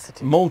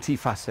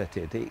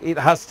 Multifaceted. It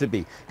has to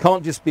be.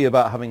 Can't just be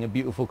about having a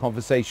beautiful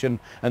conversation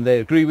and they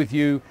agree with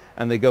you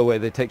and they go away,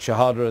 they take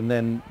shahada, and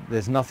then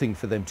there's nothing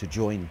for them to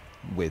join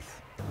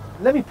with.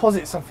 Let me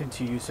posit something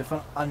to you, Yusuf,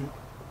 and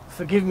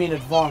forgive me in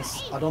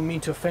advance. I don't mean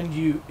to offend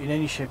you in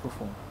any shape or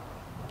form.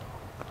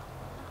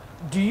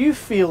 Do you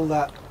feel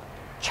that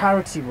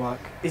charity work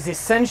is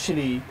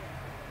essentially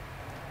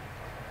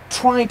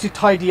trying to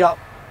tidy up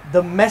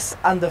the mess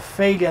and the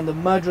failure and the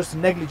murderous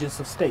negligence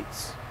of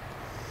states?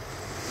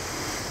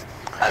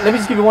 Let me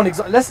just give you one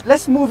example.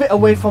 Let's move it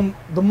away from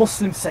the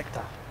Muslim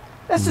sector.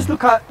 Let's just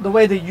look at the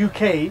way the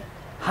UK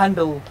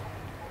handled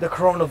the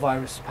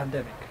coronavirus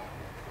pandemic.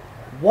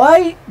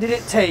 Why did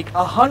it take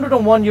a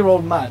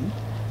 101-year-old man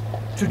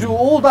to do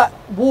all that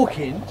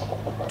walking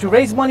to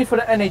raise money for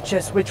the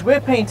NHS, which we're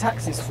paying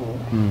taxes for?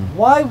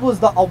 Why was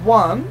the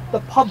Awam,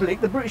 the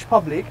public, the British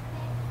public,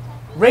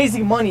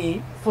 raising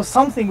money for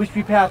something which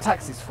we pay our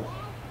taxes for?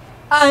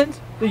 And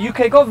the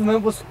UK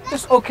government was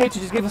just okay to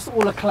just give us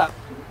all a clap,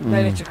 the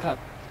NHS clap.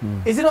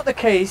 Is it not the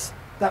case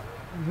that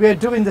we're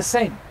doing the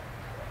same?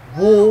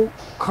 War,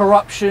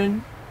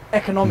 corruption,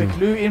 economic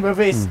looting,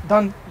 whether it's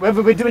done,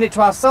 whether we're doing it to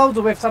ourselves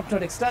or we're something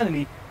done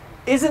externally,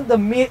 isn't the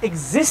mere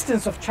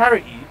existence of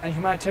charity and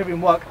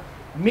humanitarian work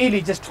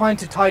merely just trying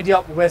to tidy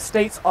up where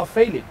states are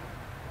failing?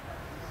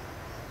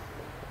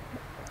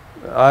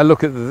 I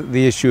look at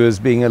the issue as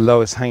being a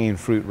lowest hanging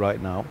fruit right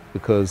now,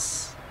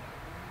 because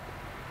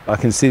I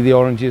can see the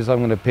oranges, I'm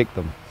going to pick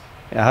them.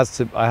 I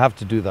have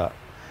to do that.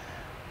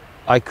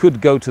 I could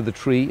go to the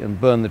tree and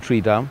burn the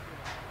tree down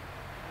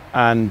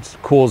and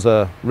cause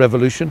a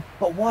revolution.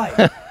 But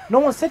why? No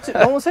one said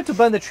to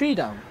burn the tree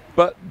down.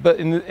 But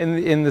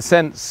in the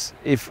sense,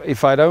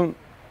 if I don't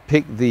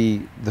pick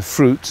the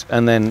fruit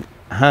and then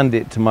hand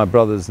it to my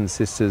brothers and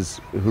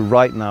sisters who are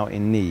right now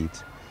in need,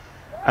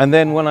 and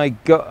then when I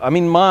go, I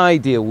mean, my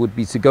idea would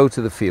be to go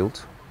to the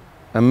field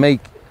and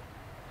make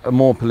a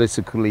more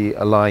politically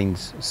aligned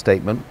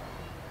statement,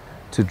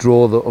 to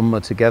draw the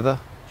ummah together,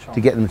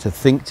 to get them to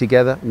think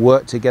together,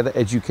 work together,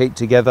 educate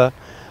together,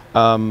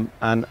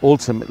 and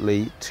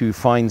ultimately to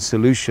find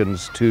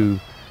solutions to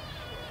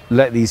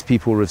let these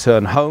people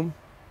return home,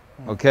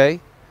 okay,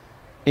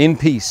 in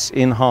peace,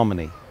 in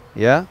harmony,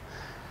 yeah?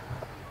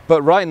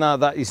 But right now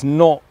that is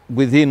not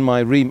within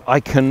my realm. I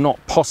cannot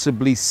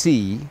possibly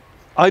see,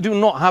 I do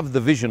not have the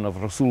vision of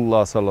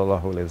Rasulullah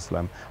sallallahu alaihi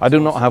wasallam. I do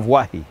not have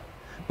wahi,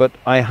 but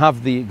I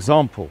have the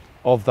example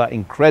of that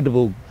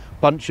incredible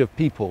bunch of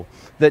people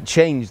that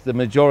changed the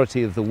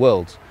majority of the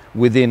world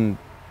within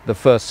the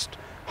first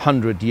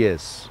 100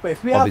 years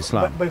of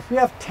Islam. But if we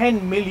have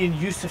 10 million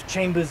Yusuf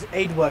Chambers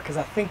aid workers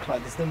that think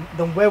like this, then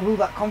where will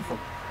that come from?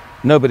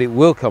 No, but it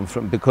will come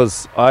from,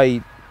 because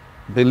I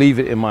believe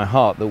it in my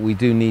heart that we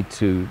do need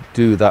to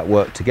do that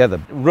work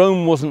together.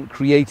 Rome wasn't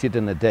created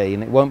in a day,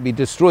 and it won't be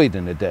destroyed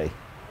in a day.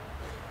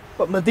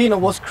 But Medina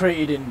was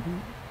created in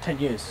 10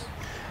 years.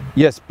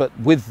 Yes, but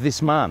with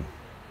this man,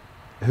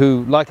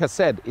 who, like I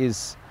said,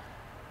 is,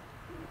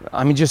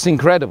 I mean, just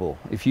incredible.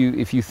 If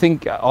you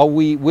think,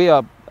 we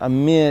are a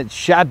mere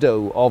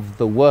shadow of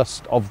the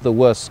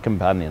worst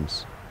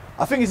companions.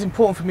 I think it's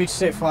important for me to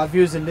say for our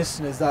viewers and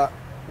listeners that,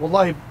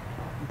 wallahi,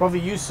 Brother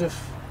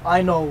Yusuf,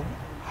 I know,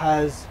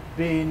 has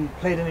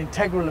played an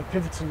integral and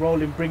pivotal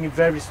role in bringing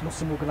various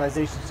Muslim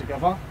organisations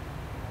together.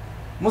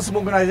 Muslim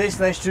organisations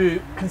that used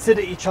to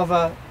consider each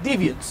other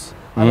deviants.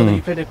 I know that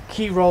you played a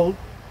key role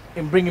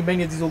in bringing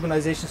many of these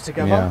organisations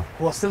together,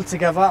 who are still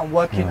together and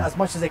working as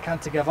much as they can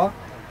together.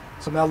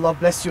 So may Allah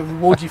bless you and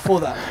reward you for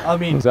that. I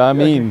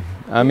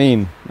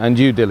mean, and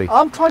you, Dilly.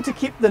 I'm trying to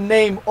keep the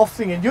name off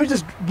thing, and you're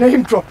just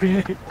name dropping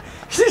it. You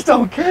just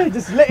don't care.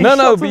 Just let it.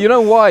 No, but you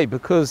know why?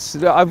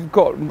 Because I've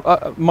got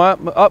my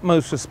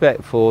utmost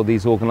respect for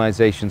these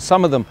organisations.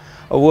 Some of them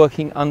are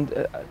working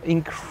under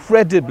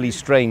incredibly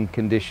strained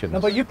conditions. No,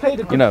 but you played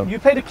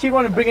a key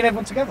role in bringing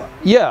everyone together.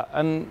 Yeah,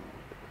 and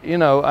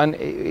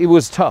it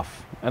was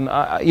tough. And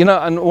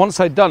and once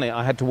I'd done it,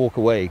 I had to walk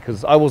away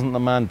because I wasn't the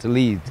man to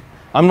lead.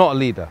 I'm not a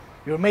leader.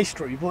 You're a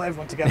maestro. You brought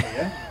everyone together,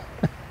 yeah.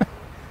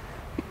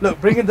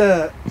 Look, bringing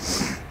the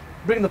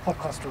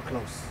podcast to a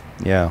close.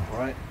 Yeah. All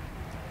right.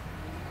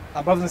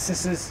 Our brothers and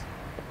sisters,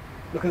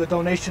 look at the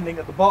donation link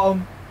at the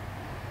bottom.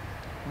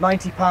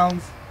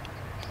 £90.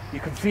 You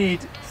can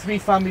feed 3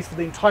 families for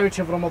the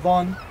entirety of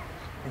Ramadan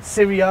in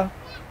Syria,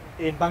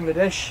 in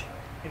Bangladesh,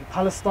 in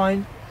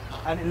Palestine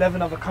and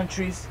 11 other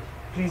countries.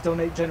 Please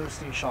donate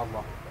generously,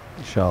 inshallah.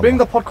 Inshallah. Bring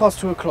the podcast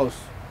to a close.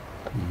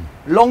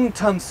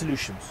 Long-term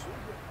solutions.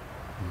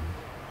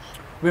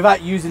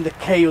 Without using the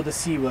K or the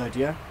C word,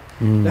 yeah?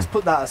 Let's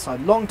put that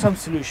aside. Long-term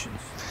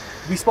solutions.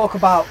 We spoke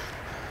about,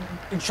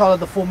 inshallah,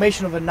 the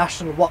formation of a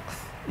national waqf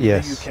in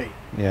Yes. the UK.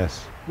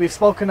 Yes. We've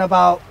spoken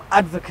about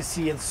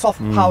advocacy and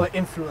soft power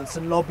influence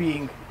and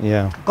lobbying.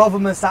 Yeah.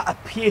 Governments that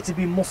appear to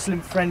be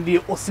Muslim friendly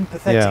or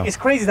sympathetic. Yeah. It's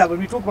crazy that when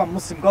we talk about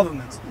Muslim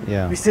governments,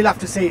 Yeah. we still have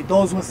to say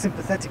those who are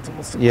sympathetic to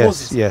Muslim Yes.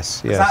 causes.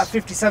 Yes. Because out of Yes.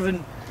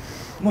 57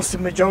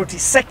 Muslim majority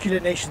secular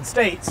nation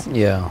states,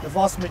 Yeah. the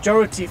vast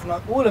majority, if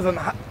not all of them,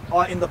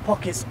 are in the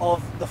pockets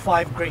of the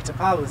 5 greater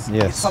powers in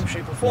Yes. some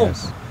shape or form.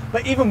 Yes.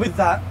 But even with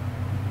that,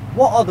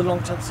 what are the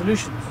long-term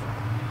solutions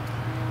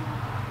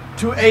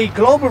to a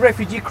global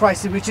refugee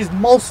crisis which is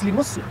mostly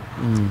Muslim?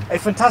 A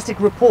fantastic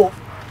report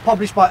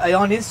published by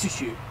Ayan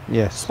Institute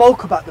Yes.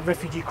 spoke about the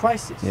refugee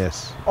crisis,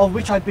 Yes. of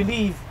which I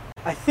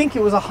think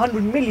it was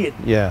 100 million.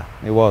 Yeah.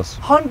 It was.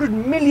 100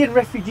 million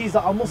refugees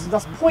that are Muslim,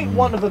 that's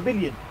 0.1 of a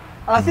billion.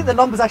 And I think the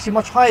number's actually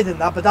much higher than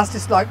that, but that's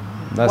just like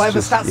That's whatever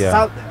just- stats is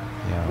yeah. out there.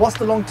 Yeah. What's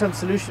the long-term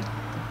solution?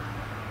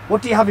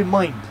 What do you have in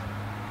mind?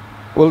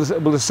 Well,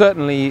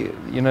 certainly,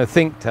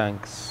 think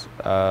tanks.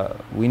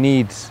 We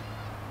need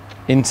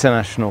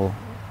international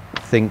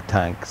think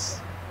tanks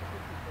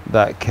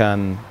that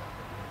can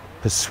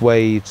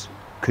persuade,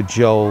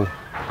 cajole,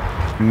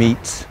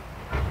 meet,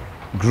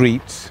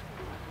 greet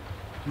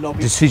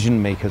Lobby.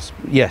 decision makers.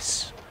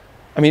 Yes.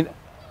 I mean,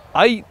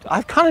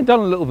 I've kind of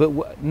done a little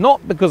bit,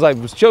 not because I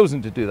was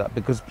chosen to do that,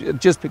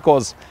 just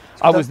because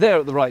I was there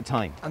at the right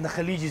time. And the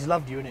Khalijis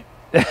loved you, innit?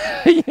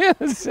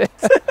 Yes.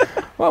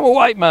 Well, I'm a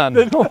white man.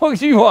 What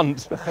do you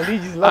want? The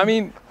Khalijis loved I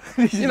mean,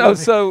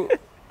 Khalijis loved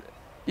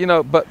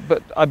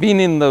but I've been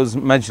in those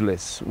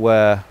majlis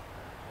where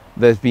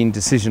there's been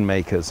decision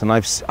makers, and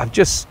I've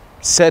just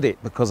said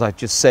it because I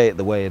just say it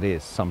the way it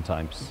is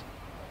sometimes.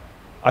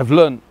 I've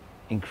learned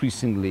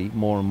increasingly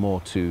more and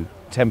more to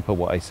temper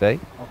what I say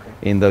Okay.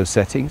 in those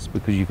settings,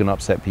 because you can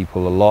upset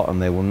people a lot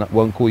and they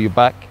won't call you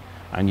back,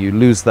 and you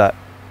lose that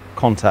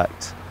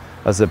contact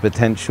as a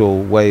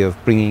potential way of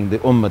bringing the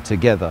ummah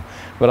together.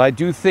 But I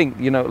do think,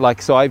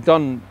 so I've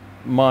done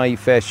my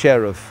fair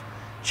share of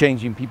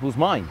changing people's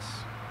minds.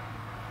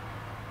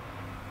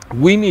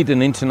 We need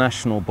an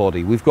international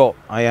body. We've got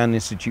Ayan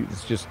Institute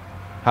that's just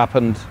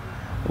happened,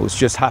 or it's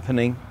just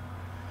happening,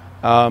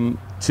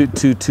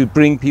 to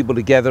bring people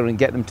together and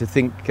get them to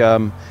think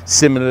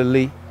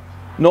similarly.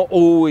 Not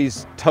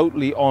always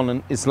totally on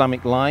an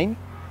Islamic line,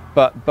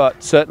 but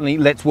certainly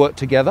let's work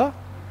together.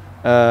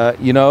 Which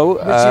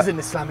is an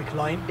Islamic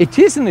line. It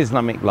is an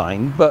Islamic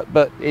line, but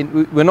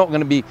we're not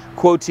going to be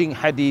quoting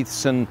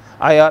hadiths and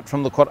ayat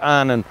from the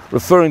Quran and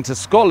referring to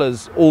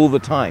scholars all the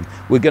time.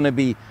 We're going to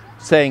be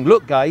saying,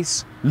 look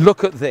guys,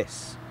 look at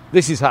this.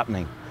 This is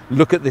happening.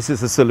 Look at this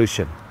as a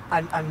solution.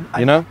 And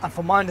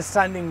from my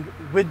understanding,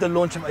 with the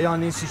launch of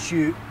Ayan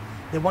Institute,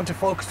 they want to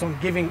focus on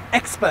giving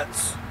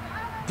experts,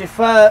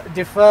 defer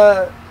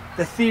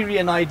the theory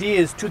and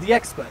ideas to the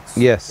experts.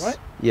 Yes, right?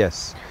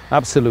 yes,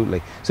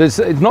 absolutely. So it's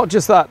not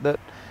just that,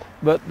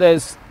 but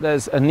there's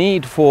a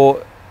need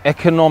for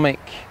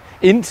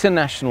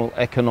international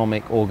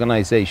economic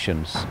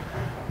organizations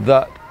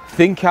that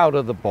think out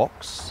of the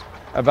box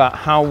about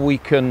how we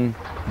can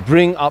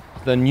bring up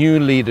the new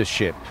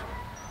leadership.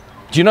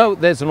 Do you know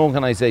there's an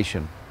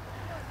organization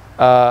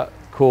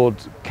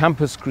called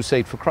Campus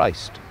Crusade for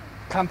Christ?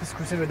 Campus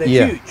Crusade, they're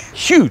huge.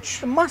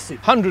 Huge. They're massive.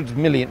 Hundreds of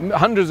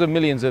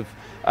millions of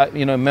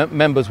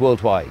members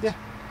worldwide. Yeah.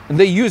 And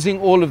they're using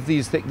all of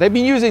these things. They've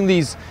been using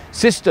these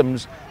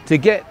systems to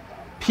get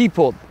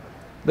people,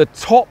 the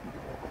top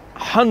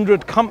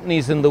 100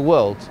 companies in the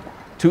world,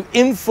 to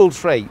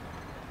infiltrate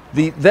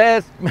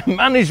their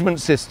management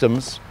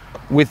systems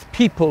with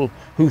people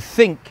who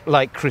think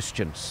like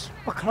Christians.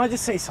 But can I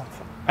just say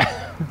something?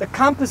 The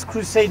Campus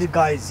Crusader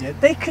guys,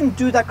 they can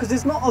do that because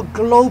there's not a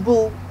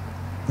global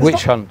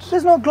Witch hunt.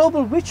 There's no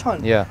global witch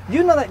hunt. Yeah.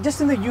 You know that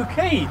just in the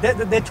UK,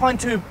 they're trying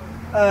to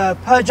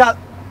purge out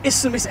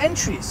Islamist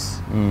entries.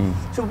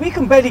 So we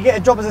can barely get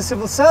a job as a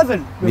civil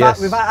servant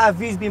without our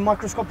views being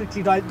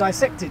microscopically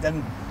dissected,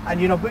 and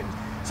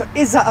so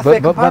is that a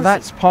fair comparison? But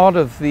that's part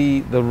of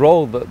the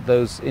role that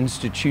those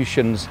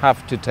institutions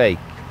have to take.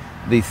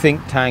 The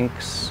think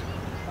tanks,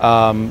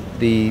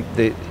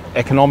 the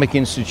economic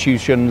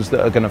institutions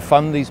that are going to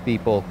fund these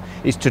people,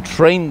 is to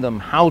train them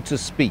how to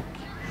speak,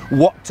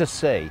 what to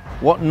say,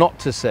 what not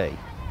to say,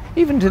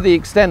 even to the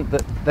extent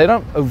that they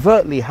don't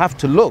overtly have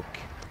to look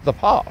the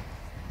part.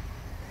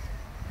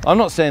 I'm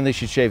not saying they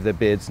should shave their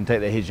beards and take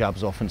their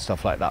hijabs off and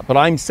stuff like that, but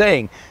I'm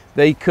saying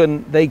they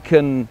can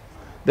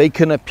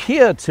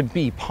appear to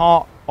be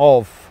part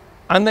of,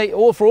 and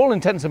for all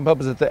intents and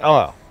purposes, they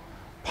are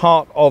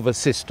part of a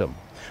system,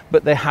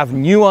 but they have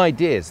new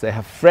ideas, they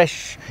have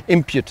fresh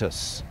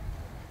impetus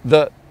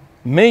that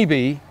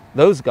maybe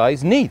those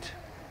guys need.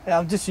 Yeah,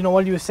 I'm just,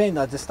 while you were saying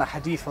that, just the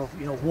hadith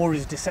of, war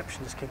is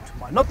deception just came to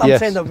mind. Not that I'm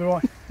saying that we're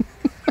wrong.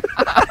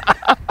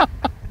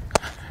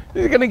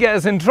 He's going to get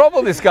us in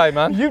trouble, this guy,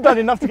 man. You've done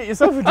enough to get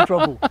yourself into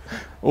trouble.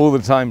 All the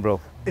time, bro.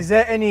 Is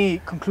there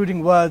any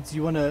concluding words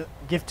you want to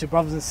give to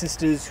brothers and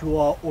sisters who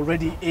are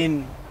already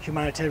in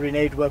humanitarian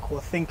aid work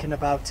or thinking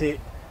about it?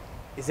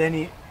 Is there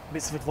any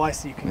bits of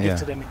advice that you can give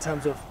to them in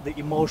terms of the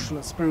emotional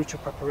and spiritual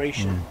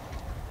preparation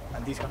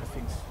and these kind of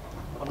things?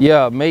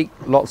 Yeah, make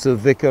lots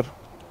of dhikr.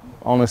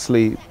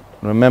 Honestly,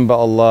 remember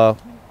Allah.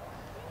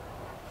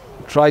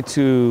 Try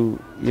to,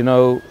 pray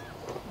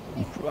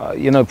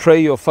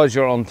your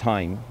Fajr on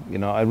time.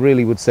 I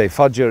really would say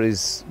Fajr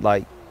is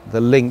like the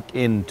link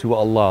in to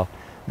Allah,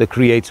 the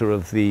creator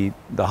of the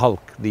Halq,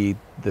 the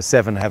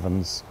seven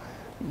heavens,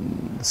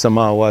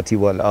 samawati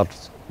wal ard,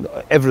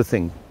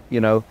 everything,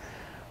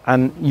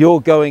 and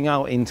you're going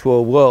out into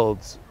a world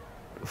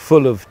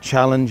full of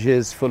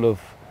challenges, full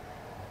of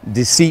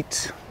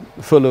deceit,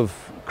 full of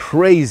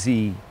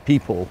crazy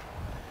people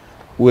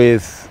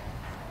with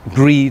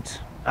greed,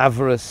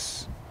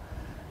 avarice,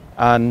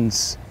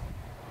 and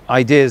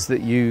ideas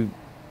that you're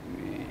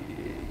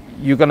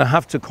going to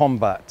have to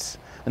combat.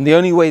 And the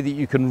only way that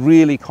you can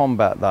really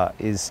combat that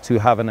is to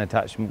have an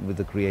attachment with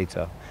the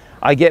Creator.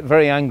 I get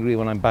very angry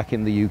when I'm back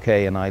in the UK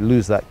and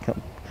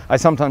I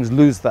sometimes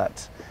lose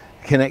that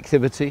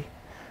connectivity.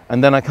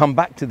 And then I come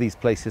back to these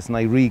places and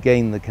I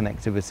regain the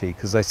connectivity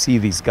because I see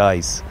these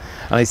guys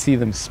and I see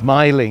them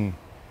smiling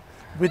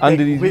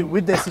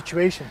with their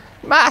situation.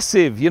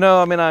 Massive,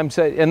 I'm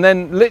saying, and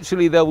then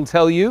literally they will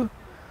tell you,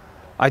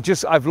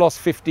 I've lost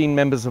 15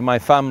 members of my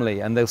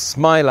family, and they'll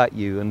smile at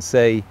you and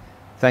say,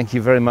 thank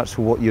you very much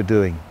for what you're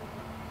doing,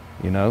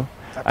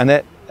 and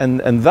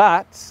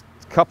that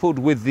coupled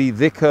with the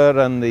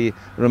dhikr and the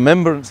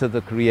remembrance of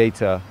the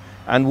Creator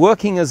and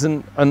working as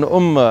an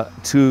ummah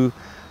to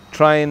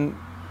try and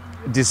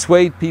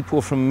dissuade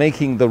people from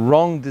making the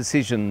wrong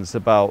decisions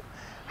about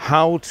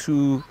how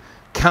to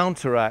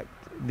counteract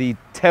the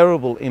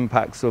terrible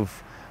impacts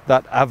of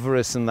that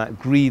avarice and that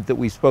greed that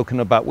we've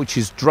spoken about, which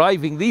is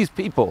driving these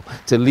people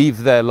to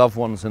leave their loved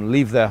ones and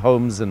leave their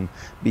homes and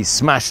be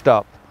smashed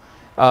up.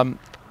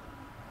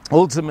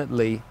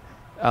 Ultimately,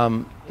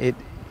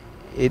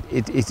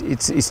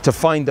 it's to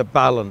find a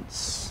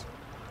balance.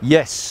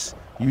 Yes,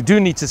 you do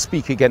need to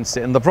speak against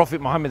it. And the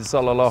Prophet Muhammad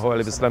sallallahu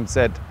alaihi wasallam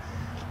said,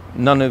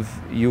 none of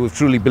you have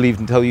truly believed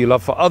until you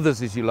love for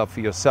others as you love for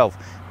yourself.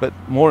 But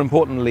more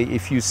importantly,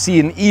 if you see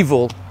an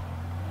evil,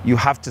 you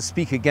have to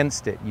speak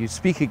against it. You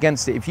speak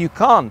against it. If you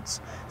can't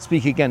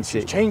speak against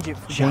it, change it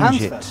with change your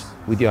hands it first.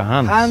 With your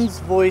hands. Hands,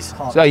 voice,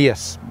 heart. So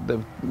yes,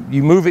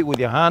 you move it with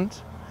your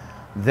hand,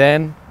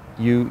 then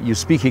you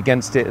speak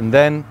against it, and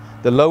then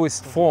the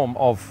lowest form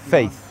of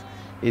faith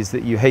is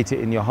that you hate it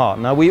in your heart.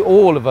 Now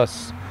all of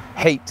us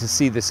hate to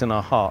see this in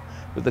our heart,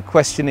 but the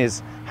question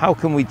is, how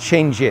can we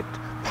change it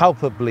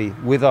palpably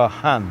with our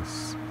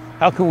hands?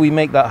 How can we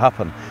make that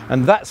happen?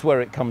 And that's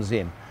where it comes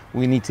in.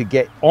 We need to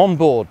get on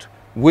board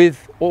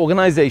with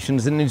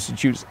organizations and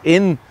institutes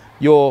in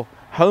your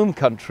home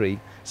country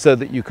so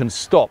that you can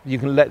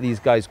let these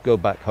guys go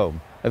back home.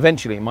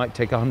 Eventually, it might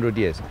take 100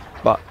 years,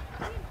 but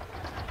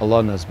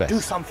Allah knows best. Do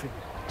something.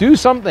 Do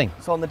something.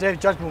 So on the Day of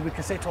Judgment, we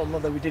can say to Allah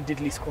that we did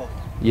diddly squat.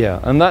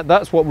 Yeah, and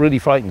that's what really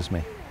frightens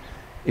me.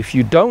 If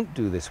you don't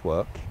do this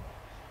work,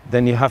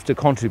 then you have to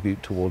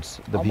contribute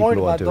towards the people who are doing it. I'm worried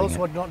about those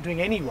who are not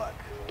doing any work.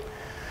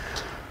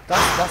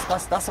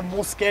 That's a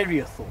more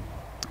scarier thought.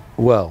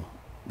 Well,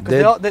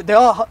 there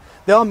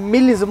are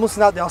millions of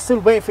Muslims out there are still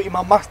waiting for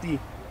Imam Mahdi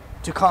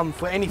to come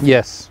for anything.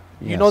 Yes.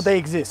 You know they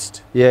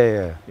exist.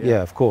 Yeah,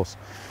 of course.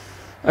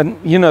 And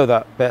you know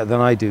that better than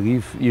I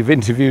do. You've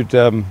interviewed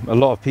a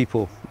lot of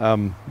people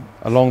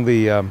along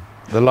the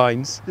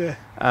lines. Yeah.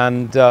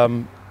 And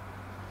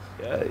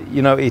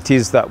it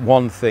is that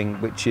one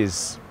thing which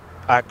is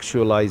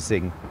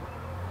actualizing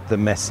the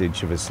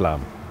message of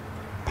Islam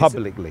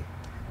publicly.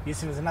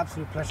 Yusuf, it was an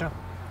absolute pleasure.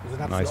 It was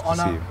an absolute Nice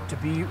to honor to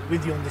be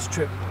with you on this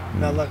trip.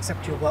 May Allah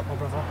accept your work, my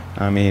brother.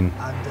 Ameen.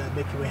 And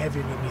make you heavy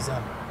in your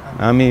mizan.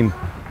 Ameen.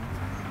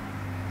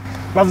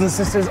 Brothers and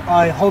sisters,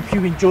 I hope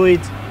you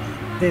enjoyed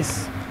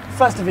this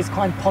first of its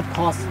kind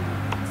podcast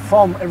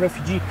from a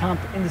refugee camp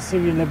in the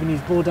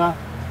Syrian-Lebanese border.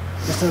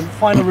 Just a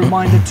final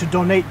reminder to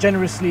donate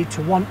generously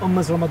to One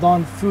Ummah's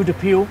Ramadan food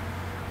appeal,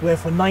 where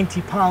for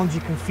 £90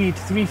 you can feed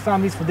 3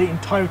 families for the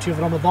entirety of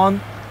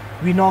Ramadan.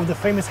 We know of the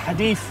famous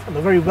hadith,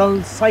 the very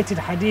well cited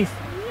hadith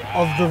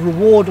of the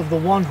reward of the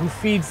one who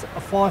feeds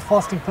a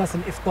fasting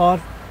person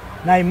iftar.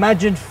 Now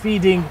imagine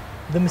feeding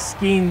the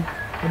miskeen,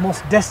 the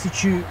most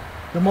destitute,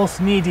 the most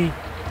needy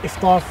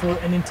iftar for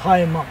an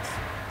entire month.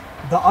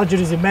 The ajr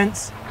is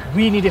immense.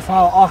 We need it for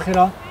our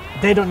akhirah.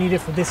 They don't need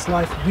it for this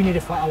life. We need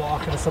it for our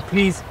akhirah. So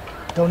please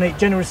donate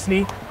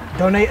generously.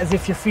 Donate as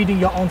if you're feeding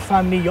your own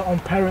family, your own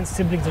parents,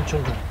 siblings and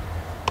children.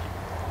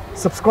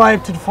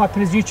 Subscribe to the 5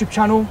 Pillars YouTube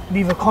channel.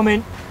 Leave a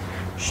comment.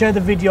 Share the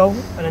video.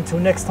 And until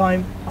next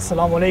time,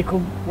 Assalamu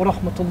alaikum wa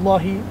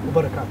rahmatullahi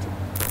wa barakatuh.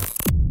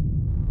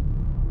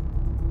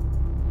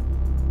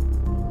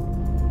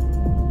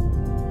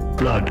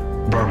 Blood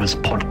Brothers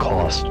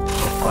Podcast, a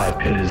 5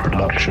 Pillars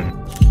production.